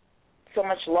so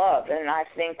much love, and I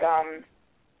think I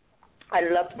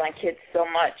loved my kids so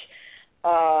much,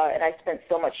 and I spent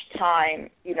so much time,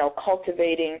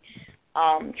 cultivating,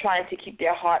 trying to keep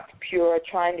their hearts pure,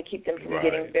 trying to keep them from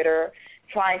getting bitter,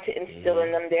 trying to instill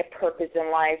in them their purpose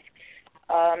in life.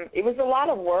 It was a lot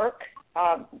of work.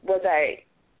 Was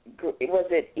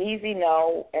it easy?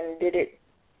 No. And did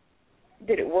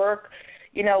it work?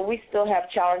 We still have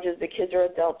challenges. The kids are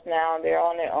adults now, and they're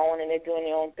on their own, and they're doing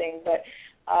their own thing, but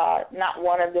not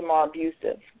one of them are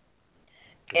abusive.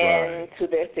 And to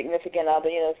their significant other,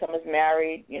 some is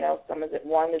married,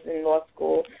 one is in law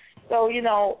school. So,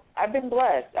 I've been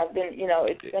blessed.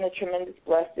 It's been a tremendous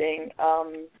blessing.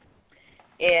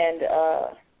 And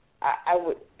I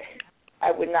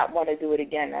would not want to do it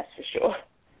again, that's for sure.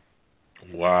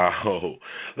 Wow.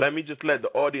 Let me just let the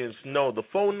audience know. The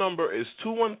phone number is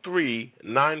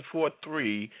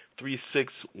 213-943-3618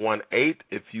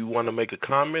 if you want to make a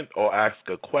comment or ask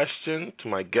a question to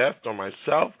my guest or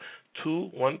myself.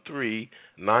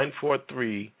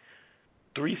 213-943-3618,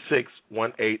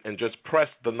 and just press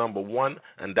the number 1,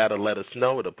 and that'll let us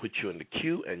know. It'll put you in the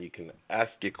queue, and you can ask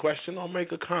your question or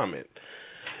make a comment.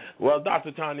 Well,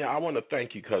 Dr. Tonya, I want to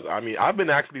thank you because, I've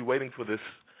been actually waiting for this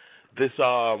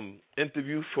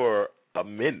interview for a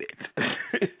minute.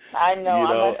 I know.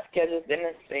 My schedule's been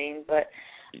insane, but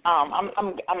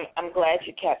I'm glad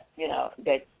you kept,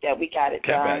 that we got it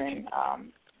done,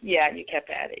 and you kept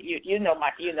at it. You know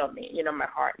me, you know my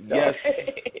heart. So. Yes.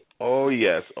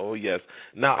 Oh yes.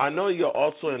 Now I know you're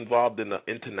also involved in the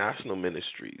international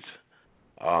ministries.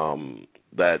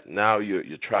 That now you're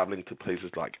traveling to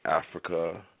places like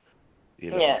Africa.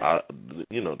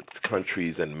 The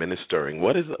countries and ministering.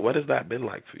 What has that been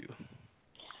like for you?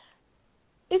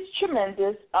 It's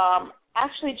tremendous.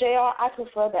 Actually, JR, I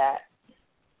prefer that.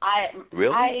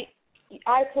 Really?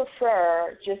 I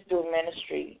prefer just doing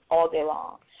ministry all day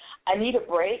long. I need a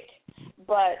break,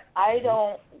 but I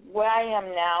don't. Where I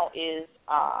am now is,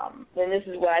 and this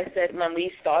is what I said when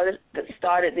we started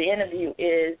the interview,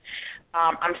 is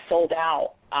I'm sold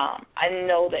out. I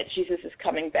know that Jesus is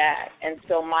coming back, and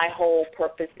so my whole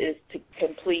purpose is to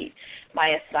complete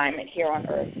my assignment here on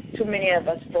earth. Too many of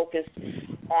us focus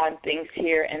on things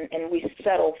here, and we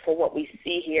settle for what we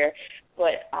see here.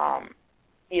 But, I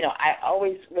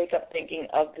always wake up thinking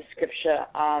of the scripture,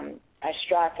 I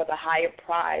strive for the higher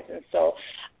prize, and so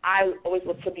I always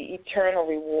look for the eternal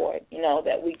reward,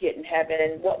 that we get in heaven.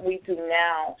 And what we do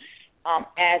now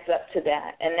adds up to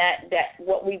that, and that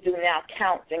what we do now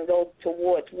counts and goes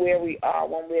towards where we are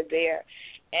when we're there.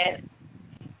 And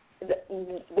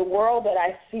the world that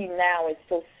I see now is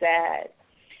so sad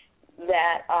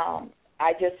that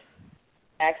I just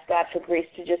ask God for grace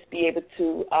to just be able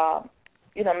to,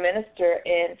 minister.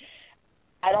 And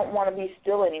I don't want to be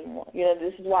still anymore.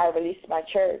 This is why I released my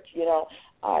church. He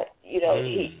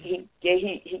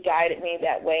guided me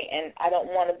that way, and I don't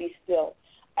want to be still.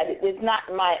 It's not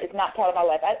part of my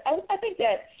life. I think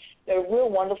that the real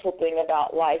wonderful thing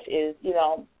about life is,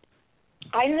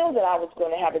 I knew that I was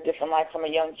going to have a different life from a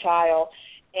young child,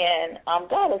 and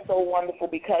God is so wonderful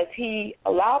because He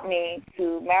allowed me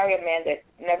to marry a man that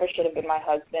never should have been my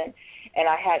husband, and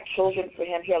I had children for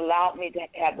him. He allowed me to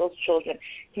have those children.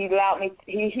 He allowed me.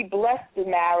 He blessed the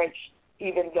marriage,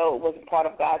 even though it wasn't part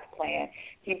of God's plan.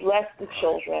 He blessed the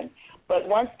children. But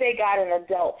once they got an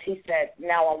adult, He said,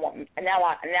 "Now I want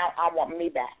me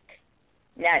back.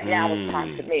 Now it's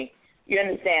time for me." You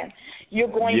understand? You're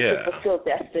going to fulfill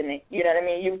destiny. You know what I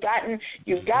mean?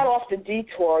 You've got off the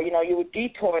detour. You were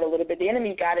detoured a little bit. The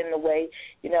enemy got in the way.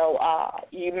 You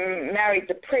married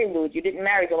the prelude. You didn't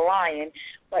marry the lion.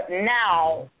 But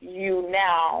now you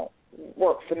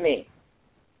work for me.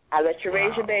 I let you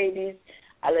raise your babies.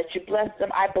 I let you bless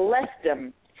them. I blessed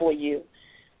them for you.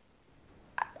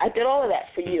 I did all of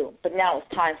that for you. But now it's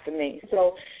time for me.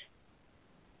 So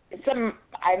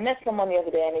I met someone the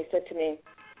other day, and he said to me,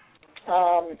 I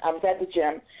was at the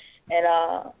gym,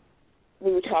 and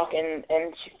we were talking,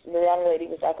 and the young lady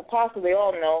was like, "Apostle, they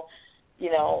all know,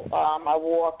 I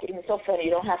walk." And it's so funny. You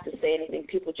don't have to say anything.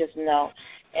 People just know.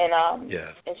 And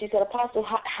and she said, "Apostle,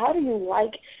 how do you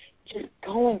like just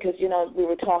going?" Because, we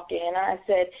were talking, and I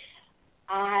said,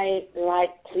 "I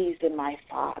like pleasing my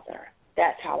Father.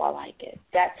 That's how I like it.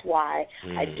 That's why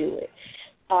I do it."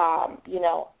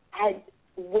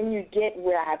 When you get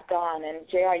where I've gone, and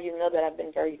JR, you know that I've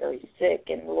been very, very sick,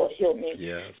 and the Lord healed me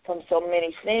from so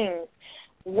many things.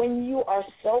 When you are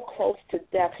so close to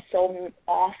death so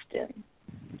often,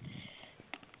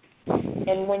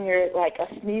 and when you're like a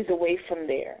sneeze away from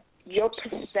there, your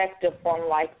perspective on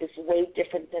life is way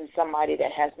different than somebody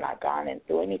that has not gone in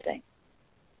through anything.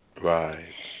 Right.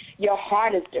 Your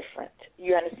heart is different.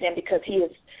 You understand? Because He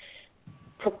has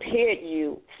prepared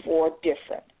you for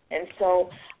different. And so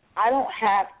I don't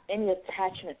have any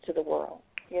attachment to the world,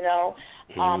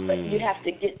 but you have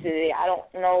to get to there. I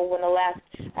don't know when I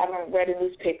haven't read a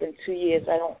newspaper in 2 years.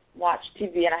 I don't watch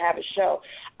TV, and I have a show.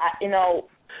 I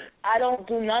don't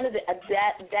do none of that.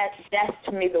 That's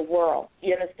to me the world.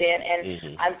 You understand?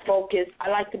 And I'm focused. I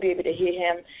like to be able to hear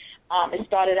Him. It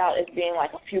started out as being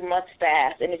like a few months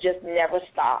fast, and it just never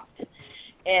stopped.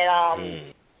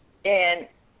 And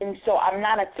so I'm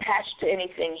not attached to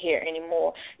anything here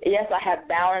anymore. Yes, I have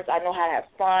balance. I know how to have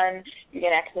fun. You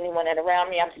can ask anyone that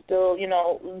around me. I'm still,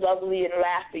 lovely and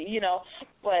laughy,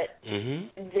 But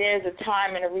there's a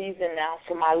time and a reason now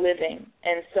for my living.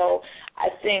 And so I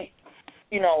think,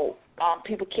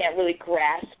 people can't really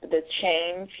grasp the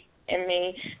change in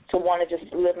me to want to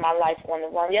just live my life on the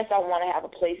run. Yes, I want to have a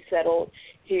place settled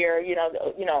here,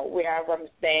 wherever I'm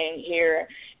staying here,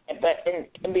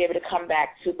 and be able to come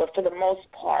back to. But for the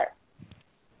most part,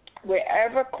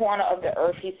 wherever corner of the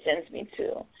earth He sends me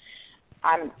to,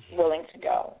 I'm willing to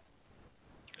go.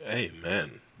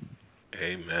 Amen.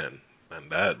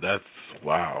 And that's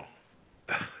wow.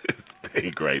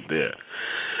 Big right there.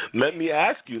 Let me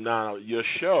ask you now, your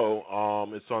show,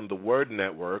 it's on the Word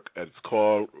Network. It's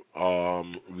called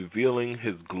Revealing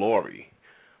His Glory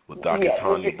with Dr.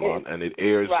 Tonya Blount, and it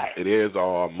airs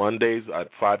Mondays at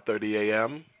 5:30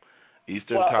 a.m.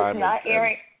 Eastern Time. It's not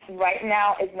airing right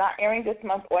now. It's not airing this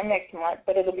month or next month,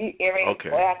 but it'll be airing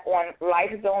back on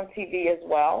Life Zone TV as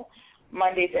well,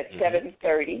 Mondays at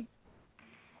 7:30,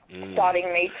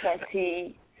 starting May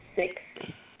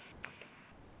 26th.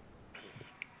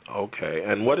 Okay,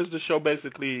 and what is the show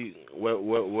basically?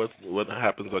 What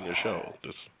happens on your show?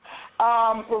 Just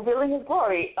Revealing His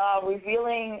Glory.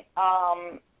 Revealing.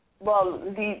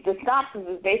 The synopsis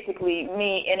is basically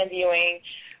me interviewing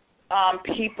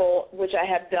people, which I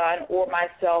have done, or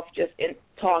myself just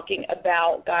talking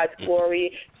about God's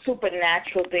glory,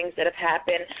 supernatural things that have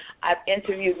happened. I've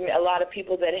interviewed a lot of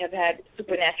people that have had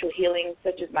supernatural healing,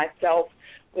 such as myself,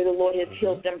 where the Lord has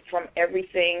healed them from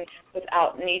everything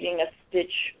without needing a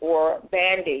stitch or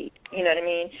Band-Aid. You know what I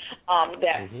mean?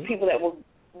 People that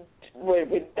were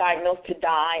diagnosed to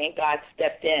die, and God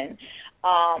stepped in.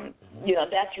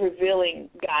 That's revealing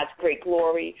God's great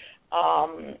glory.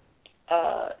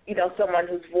 Someone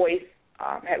whose voice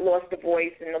had lost a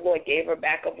voice, and the Lord gave her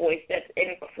back a voice. That's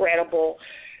incredible.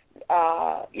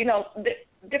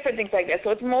 different things like that. So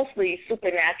it's mostly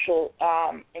supernatural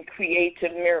and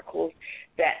creative miracles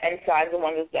and signs and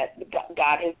wonders that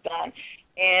God has done.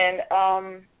 And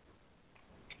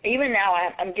even now,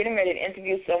 I'm getting ready to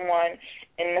interview someone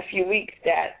in a few weeks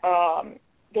that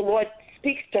the Lord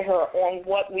speaks to her on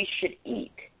what we should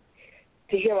eat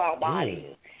to heal our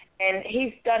body. And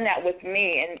he's done that with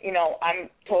me, and, I'm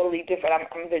totally different.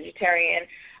 I'm vegetarian.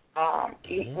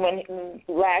 When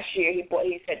last year he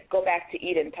said, go back to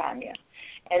eating, Tonya.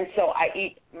 And so I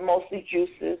eat mostly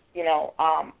juices.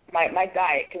 My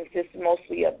diet consists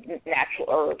mostly of natural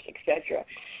herbs, etc.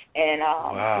 And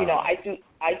I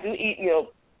do eat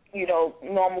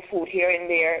normal food here and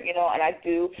there, and I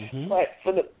do. But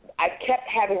I kept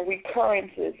having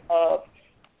recurrences of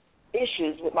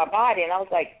issues with my body, and I was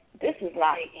like,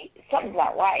 something's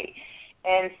not right.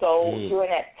 And so during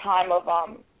that time of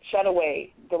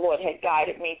shutaway, the Lord had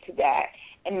guided me to that.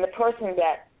 And the person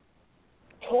that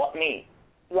taught me,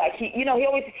 like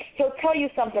he'll tell you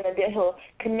something and then he'll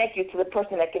connect you to the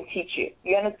person that can teach you.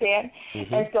 You understand?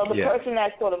 And so the person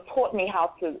that sort of taught me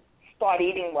how to start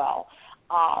eating well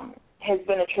has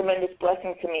been a tremendous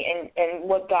blessing to me. And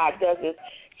what God does is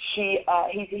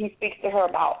he speaks to her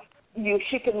about you.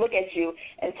 She can look at you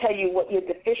and tell you what you're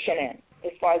deficient in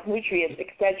as far as nutrients,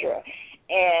 etc.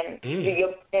 And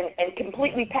and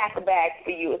completely pack a bag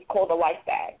for you. It's called a life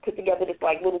bag. Put together this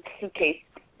like little suitcase,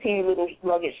 teeny little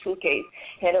luggage suitcase,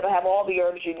 and it'll have all the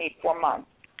herbs you need for a month.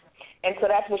 And so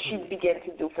that's what she began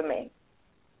to do for me.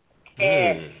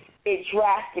 And it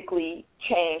drastically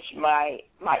changed even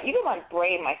my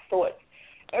brain, my thoughts.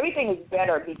 Everything is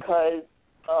better because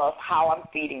of how I'm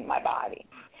feeding my body.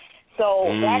 So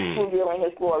that's revealing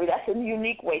his glory. That's a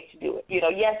unique way to do it.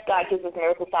 Yes, God gives us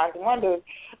miracle signs and wonders,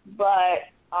 but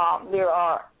there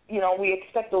are, we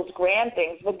expect those grand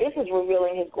things, but this is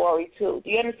revealing his glory too. Do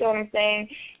you understand what I'm saying?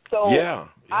 So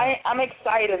I'm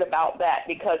excited about that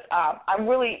because I'm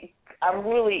really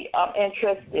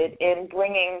interested in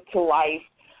bringing to life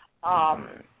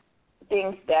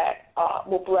things that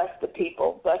will bless the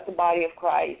people, bless the body of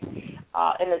Christ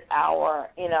in this hour,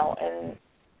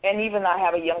 and even I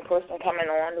have a young person coming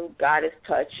on who God has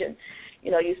touched and,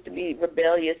 used to be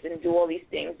rebellious and do all these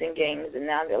things in games, and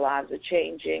now their lives are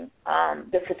changing.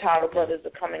 The Furtado brothers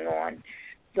are coming on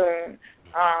soon.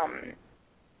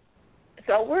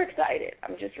 So we're excited.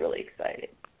 I'm just really excited.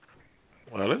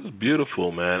 Well, this is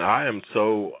beautiful, man. I am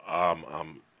so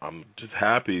I'm just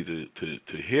happy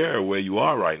to hear where you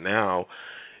are right now,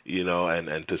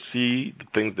 and to see the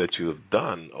things that you have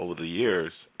done over the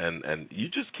years, and you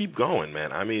just keep going,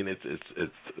 man. I mean,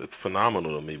 it's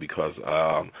phenomenal to me because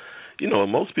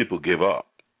most people give up.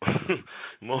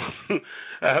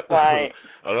 Right.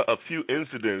 A few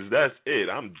incidents, that's it.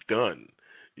 I'm done.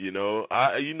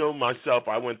 Myself,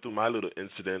 I went through my little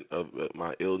incident of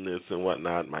my illness and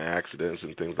whatnot, my accidents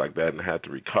and things like that, and had to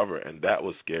recover, and that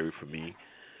was scary for me.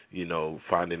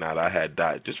 Finding out I had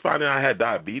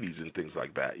diabetes and things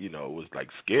like that, it was like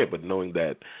scared, but knowing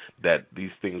that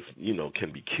these things,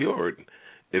 can be cured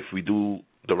if we do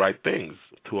the right things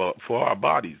for our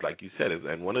bodies, like you said,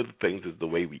 and one of the things is the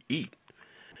way we eat,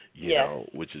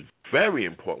 which is very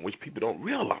important, which people don't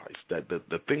realize, that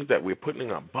the things that we're putting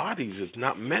in our bodies is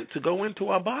not meant to go into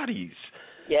our bodies.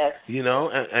 Yes.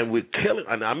 And we're killing.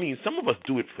 And I mean, some of us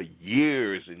do it for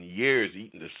years and years,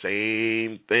 eating the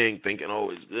same thing, thinking, oh,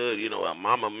 it's good. Our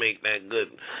mama make that good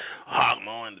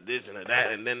hormone, this and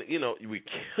that, and then we're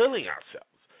killing ourselves.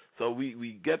 So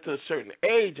we get to a certain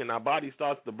age, and our body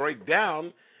starts to break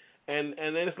down, and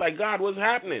then it's like, God, what's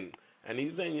happening? And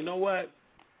he's saying, you know what?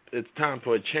 It's time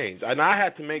for a change. And I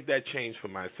had to make that change for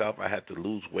myself. I had to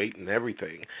lose weight and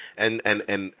everything, and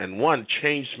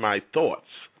change my thoughts.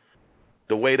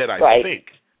 The way that I think,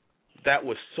 that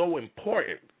was so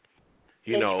important,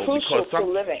 it's crucial to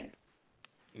living.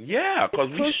 Yeah,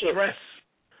 because we stress.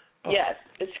 Yes,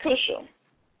 it's crucial.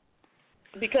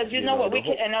 Because you know what, we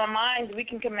can, in our minds, we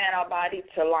can command our body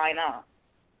to line up.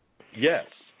 Yes.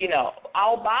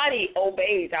 Our body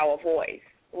obeys our voice.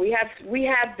 We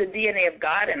have the DNA of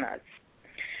God in us.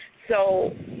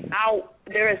 So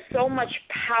there is so much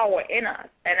power in us,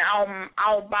 and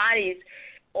our bodies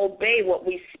obey what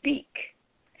we speak.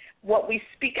 What we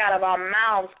speak out of our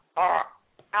mouths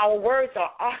our words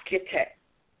are architect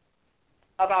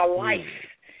of our life.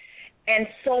 And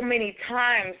so many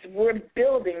times we're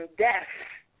building death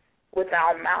with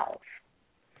our mouth.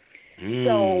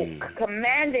 So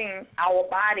commanding our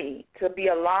body to be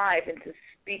alive and to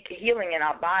speak healing in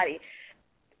our body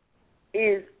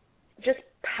is just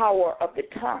power of the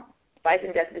tongue. Life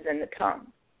and death is in the tongue.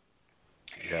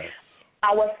 Yes.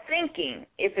 Our thinking,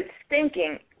 if it's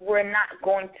thinking, we're not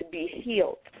going to be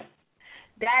healed.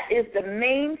 That is the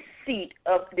main seat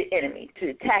of the enemy, to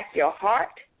attack your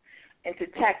heart and to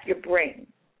attack your brain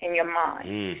and your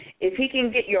mind. If he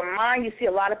can get your mind, you see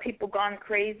a lot of people gone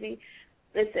crazy.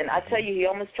 Listen, I tell you, he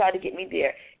almost tried to get me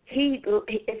there.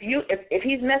 If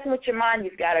he's messing with your mind,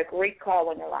 you've got a great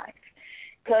call in your life.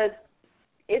 Because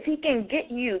if he can get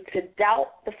you to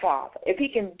doubt the Father, if he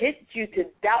can get you to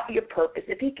doubt your purpose,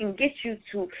 if he can get you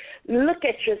to look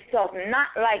at yourself not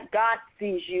like God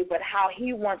sees you, but how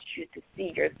he wants you to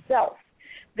see yourself,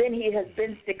 then he has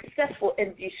been successful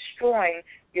in destroying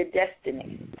your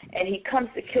destiny. And he comes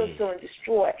to kill, steal, and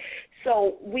destroy.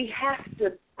 So we have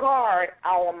to guard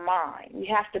our mind. We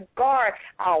have to guard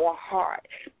our heart.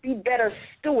 Be better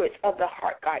stewards of the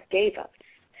heart God gave us.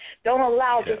 Don't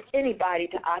allow just anybody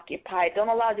to occupy it. Don't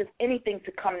allow just anything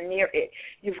to come near it.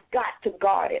 You've got to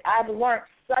guard it. I've learned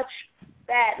such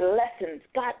bad lessons.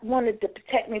 God wanted to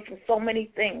protect me from so many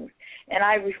things, and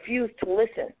I refused to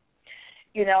listen.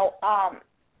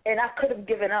 And I could have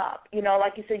given up.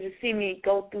 Like you said, you see me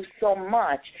go through so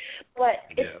much. But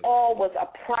it all was a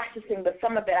processing, but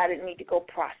some of it I didn't need to go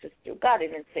process through. God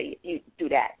didn't say you do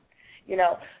that.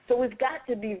 So we've got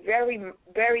to be very,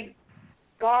 very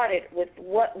guarded with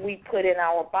what we put in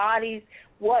our bodies,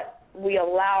 what we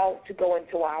allow to go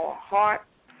into our heart,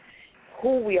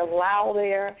 who we allow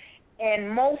there, and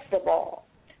most of all,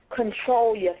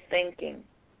 control your thinking.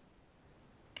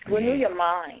 Renew your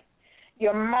mind.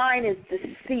 Your mind is the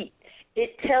seat.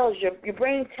 It tells your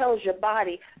brain tells your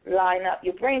body, line up.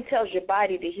 Your brain tells your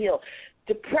body to heal.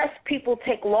 Depressed people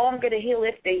take longer to heal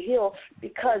if they heal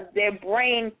because their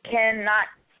brain cannot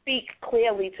speak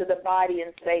clearly to the body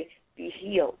and say, be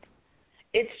healed.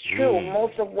 It's true.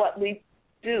 Most of what we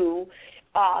do,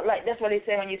 like that's what they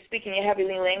say when you speak in your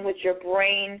heavenly language, your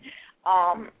brain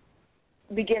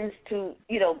begins to,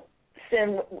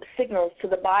 send signals to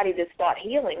the body to start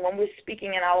healing. When we're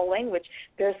speaking in our language,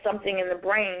 there's something in the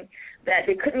brain that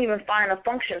they couldn't even find a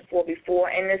function for before,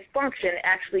 and this function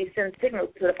actually sends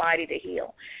signals to the body to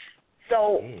heal.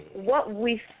 So what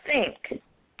we think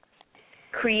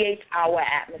creates our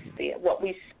atmosphere. What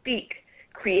we speak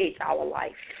creates our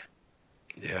life.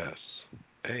 Yes.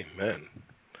 Amen.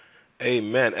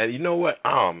 Amen. And you know what?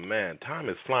 Oh, man, time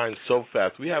is flying so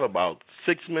fast. We have about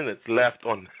 6 minutes left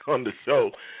on the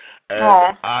show. And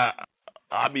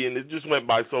I mean, it just went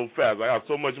by so fast. I have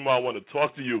so much more I want to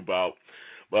talk to you about.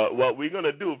 But what we're going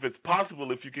to do, if it's possible,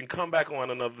 if you can come back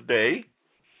on another day,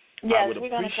 I would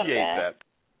appreciate that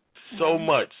so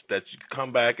much that you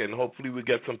come back, and hopefully we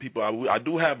get some people. I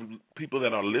do have people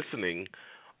that are listening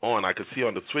on. I can see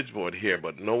on the switchboard here,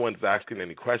 but no one's asking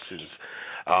any questions.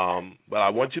 But I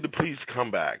want you to please come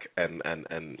back and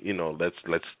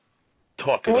let's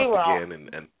talk it up again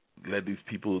and let these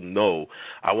people know.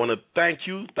 I want to thank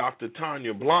you, Dr.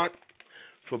 Tonya Blount,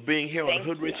 for being here on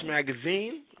HoodRich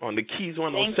Magazine on the Keys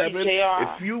 107. Thank you, JR.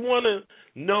 If you want to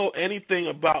know anything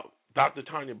about Dr.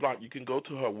 Tonya Blount, you can go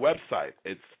to her website.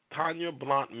 It's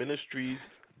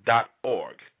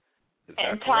TonyaBlountMinistries.org.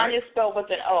 And Tonya spelled with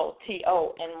an O,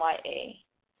 Tonya.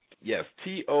 Yes,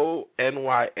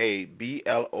 TonyaBlount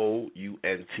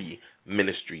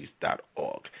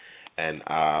Ministries.org. And,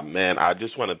 man, I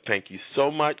just want to thank you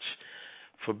so much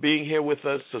for being here with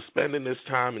us, for spending this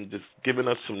time and just giving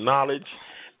us some knowledge.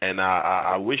 And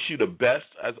I wish you the best,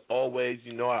 as always.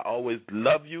 I always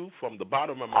love you from the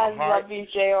bottom of my heart. I love you,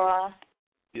 JR.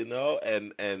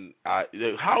 And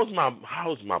how's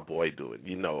my boy doing?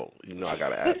 I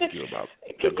gotta ask you about.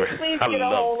 Could you please get a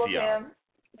hold of him?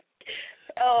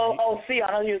 Sion. I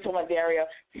know you were talking about Dario.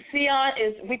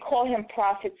 Sion we call him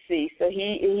Prophet C. So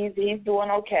he's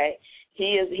doing okay.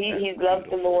 He loves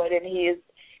the Lord, and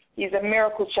he's a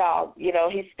miracle child.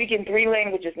 He's speaking 3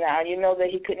 languages now. You know that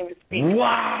he couldn't even speak.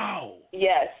 Wow.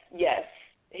 Yes.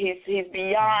 He's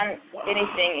beyond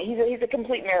anything. He's a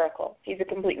complete miracle.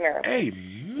 Amen.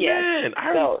 Yes.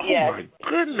 My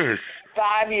goodness.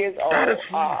 5 years old. That is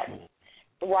wonderful.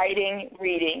 Writing,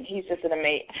 reading. He's just an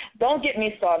amazing. Don't get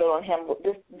me started on him.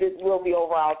 This will be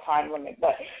over our time limit,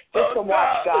 but just to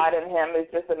watch God in him is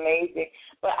just amazing.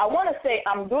 But I want to say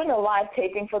I'm doing a live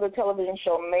taping for the television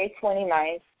show May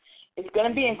 29th. It's going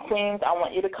to be in Queens. I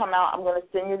want you to come out. I'm going to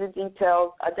send you the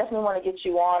details. I definitely want to get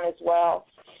you on as well.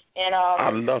 And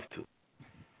I'd love to.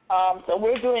 So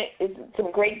we're doing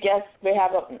some great guests. We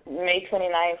have May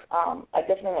 29th. I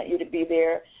definitely want you to be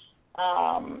there.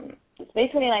 It's May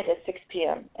 29th at 6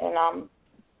 p.m. And,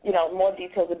 more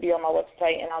details will be on my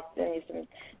website, and I'll send you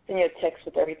a text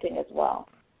with everything as well.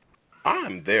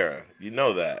 I'm there. You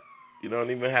know that. You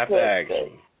don't even have to ask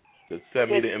me. Just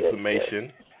send me the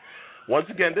information. Once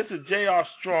again, this is J.R.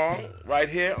 Strong right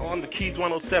here on the Keys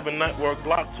 107 Network,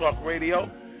 Blog Talk Radio.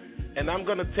 And I'm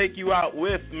going to take you out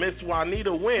with Miss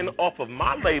Juanita Wynn off of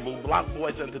my label, Block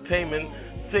Boys Entertainment,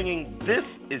 singing This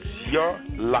Is Your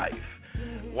Life.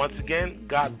 Once again,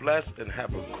 God bless and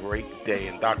have a great day.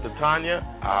 And Dr. Tonya,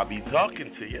 I'll be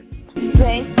talking to you.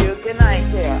 Thank you. Good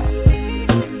night, dear.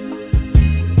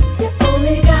 You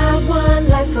only got one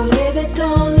life, so live it.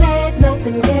 Don't let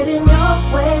nothing get in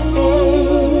your way.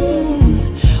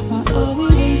 Why are we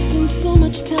wasting so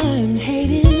much time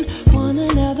hating one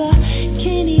another?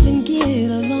 Can't even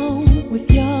get along with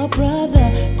your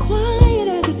brother. Quiet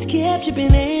as it's kept, you've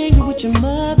been angry with your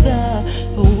mother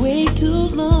for way too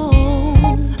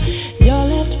long. You're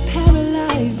left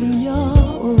paralyzed in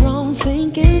your wrong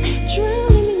thinking,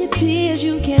 drowning in your tears,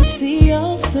 you can't see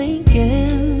you're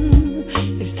sinking.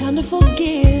 It's time to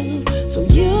forgive so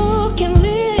you can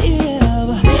live.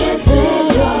 This is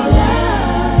your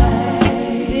life.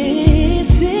 This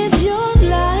is your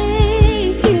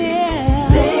life, yeah.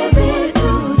 Live it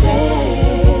today.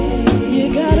 You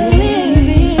gotta live it.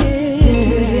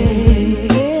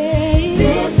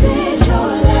 This is your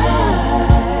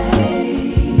life.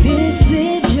 This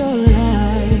is your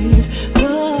life.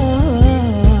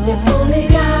 Oh. You only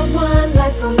got one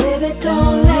life, so live it.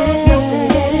 Don't let nothing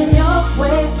get in your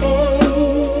way.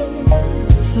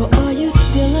 So are you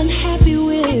still unhappy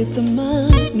with the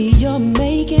money you're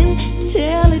making?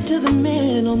 Tell it to the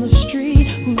man on the street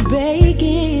who's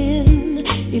begging.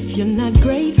 If you're not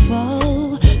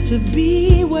grateful to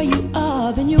be where you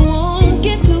are, then you won't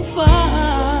get too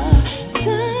far.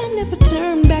 Time never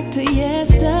turned back to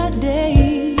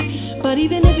yesterday, but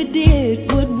even if it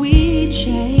did, would we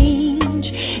change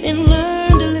and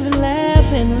learn to live and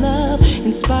laugh and love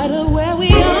in spite of where we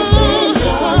are?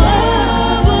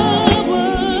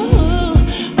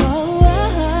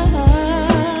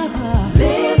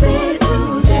 Live it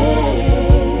today.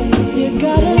 You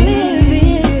gotta live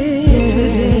it.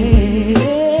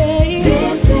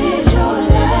 This is your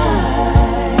life.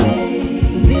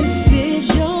 This is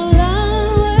your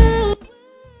life.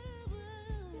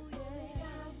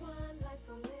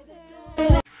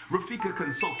 Rafika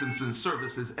Consultants and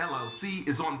Services, LLC,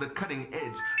 is on the cutting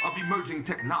edge of emerging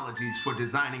technologies for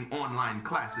designing online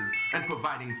classes and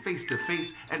providing face-to-face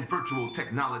and virtual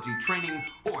technology training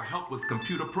or help with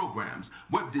computer programs,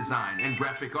 web design, and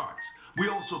graphic arts. We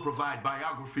also provide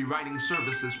biography writing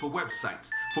services for websites.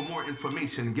 For more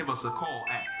information, give us a call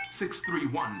at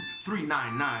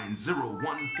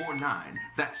 631-399-0149.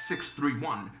 That's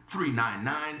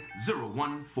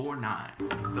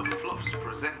 631-399-0149. The Fluffs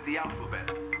present The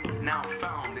Alphabet, now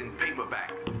found in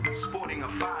paperback, sporting a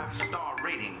 5-star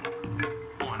rating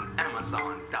on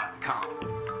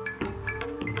Amazon.com.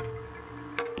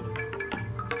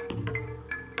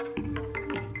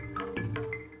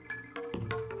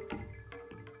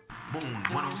 Moon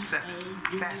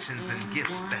 107, fashions and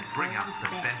gifts that bring out the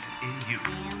best in you.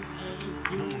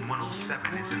 Moon 107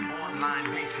 is an online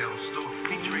retail store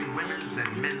featuring women's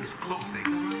and men's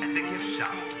clothing and a gift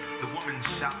shop. The women's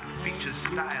shop features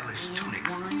stylish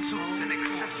tunics, suits, and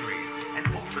accessories,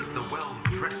 and offers the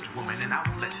well-dressed woman an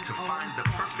outlet to find the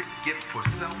perfect gift for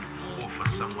self or for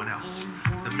someone else.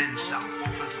 The men's shop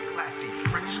offers classy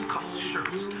French cut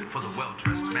shirts for the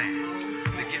well-dressed man.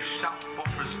 The gift shop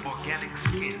offers organic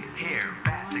skin, hair,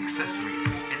 bath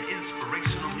accessories, and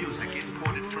inspirational music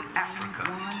imported from Africa,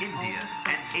 India,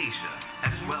 and Asia,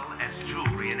 as well as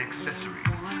jewelry and accessories.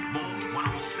 Moon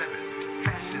 107,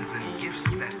 fashions and gifts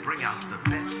that bring out the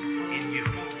best in you.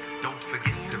 Don't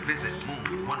forget to visit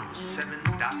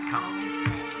moon107.com.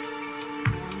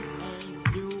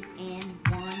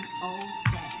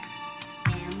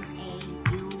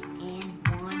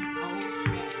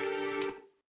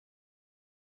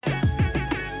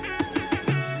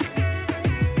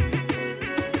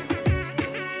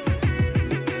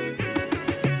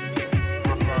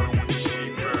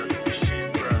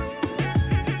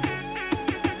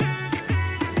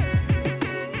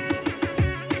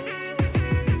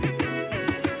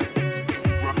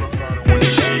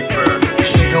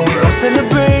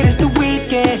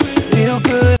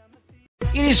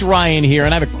 It is Ryan here,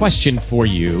 and I have a question for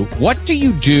you. What do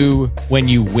you do when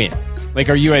you win? Like,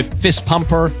 are you a fist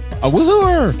pumper, a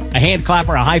woohooer, a hand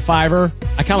clapper, a high fiver?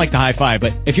 I kind of like the high five,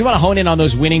 but if you want to hone in on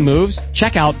those winning moves,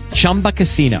 check out Chumba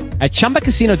Casino. At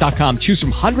ChumbaCasino.com, choose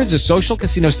from hundreds of social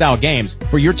casino-style games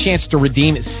for your chance to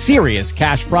redeem serious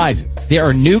cash prizes. There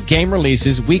are new game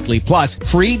releases weekly, plus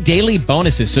free daily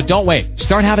bonuses, so don't wait.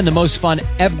 Start having the most fun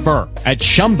ever at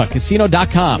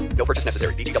ChumbaCasino.com. No purchase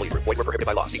necessary. VGW Group. Void where prohibited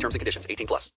by law. See terms and conditions. 18+.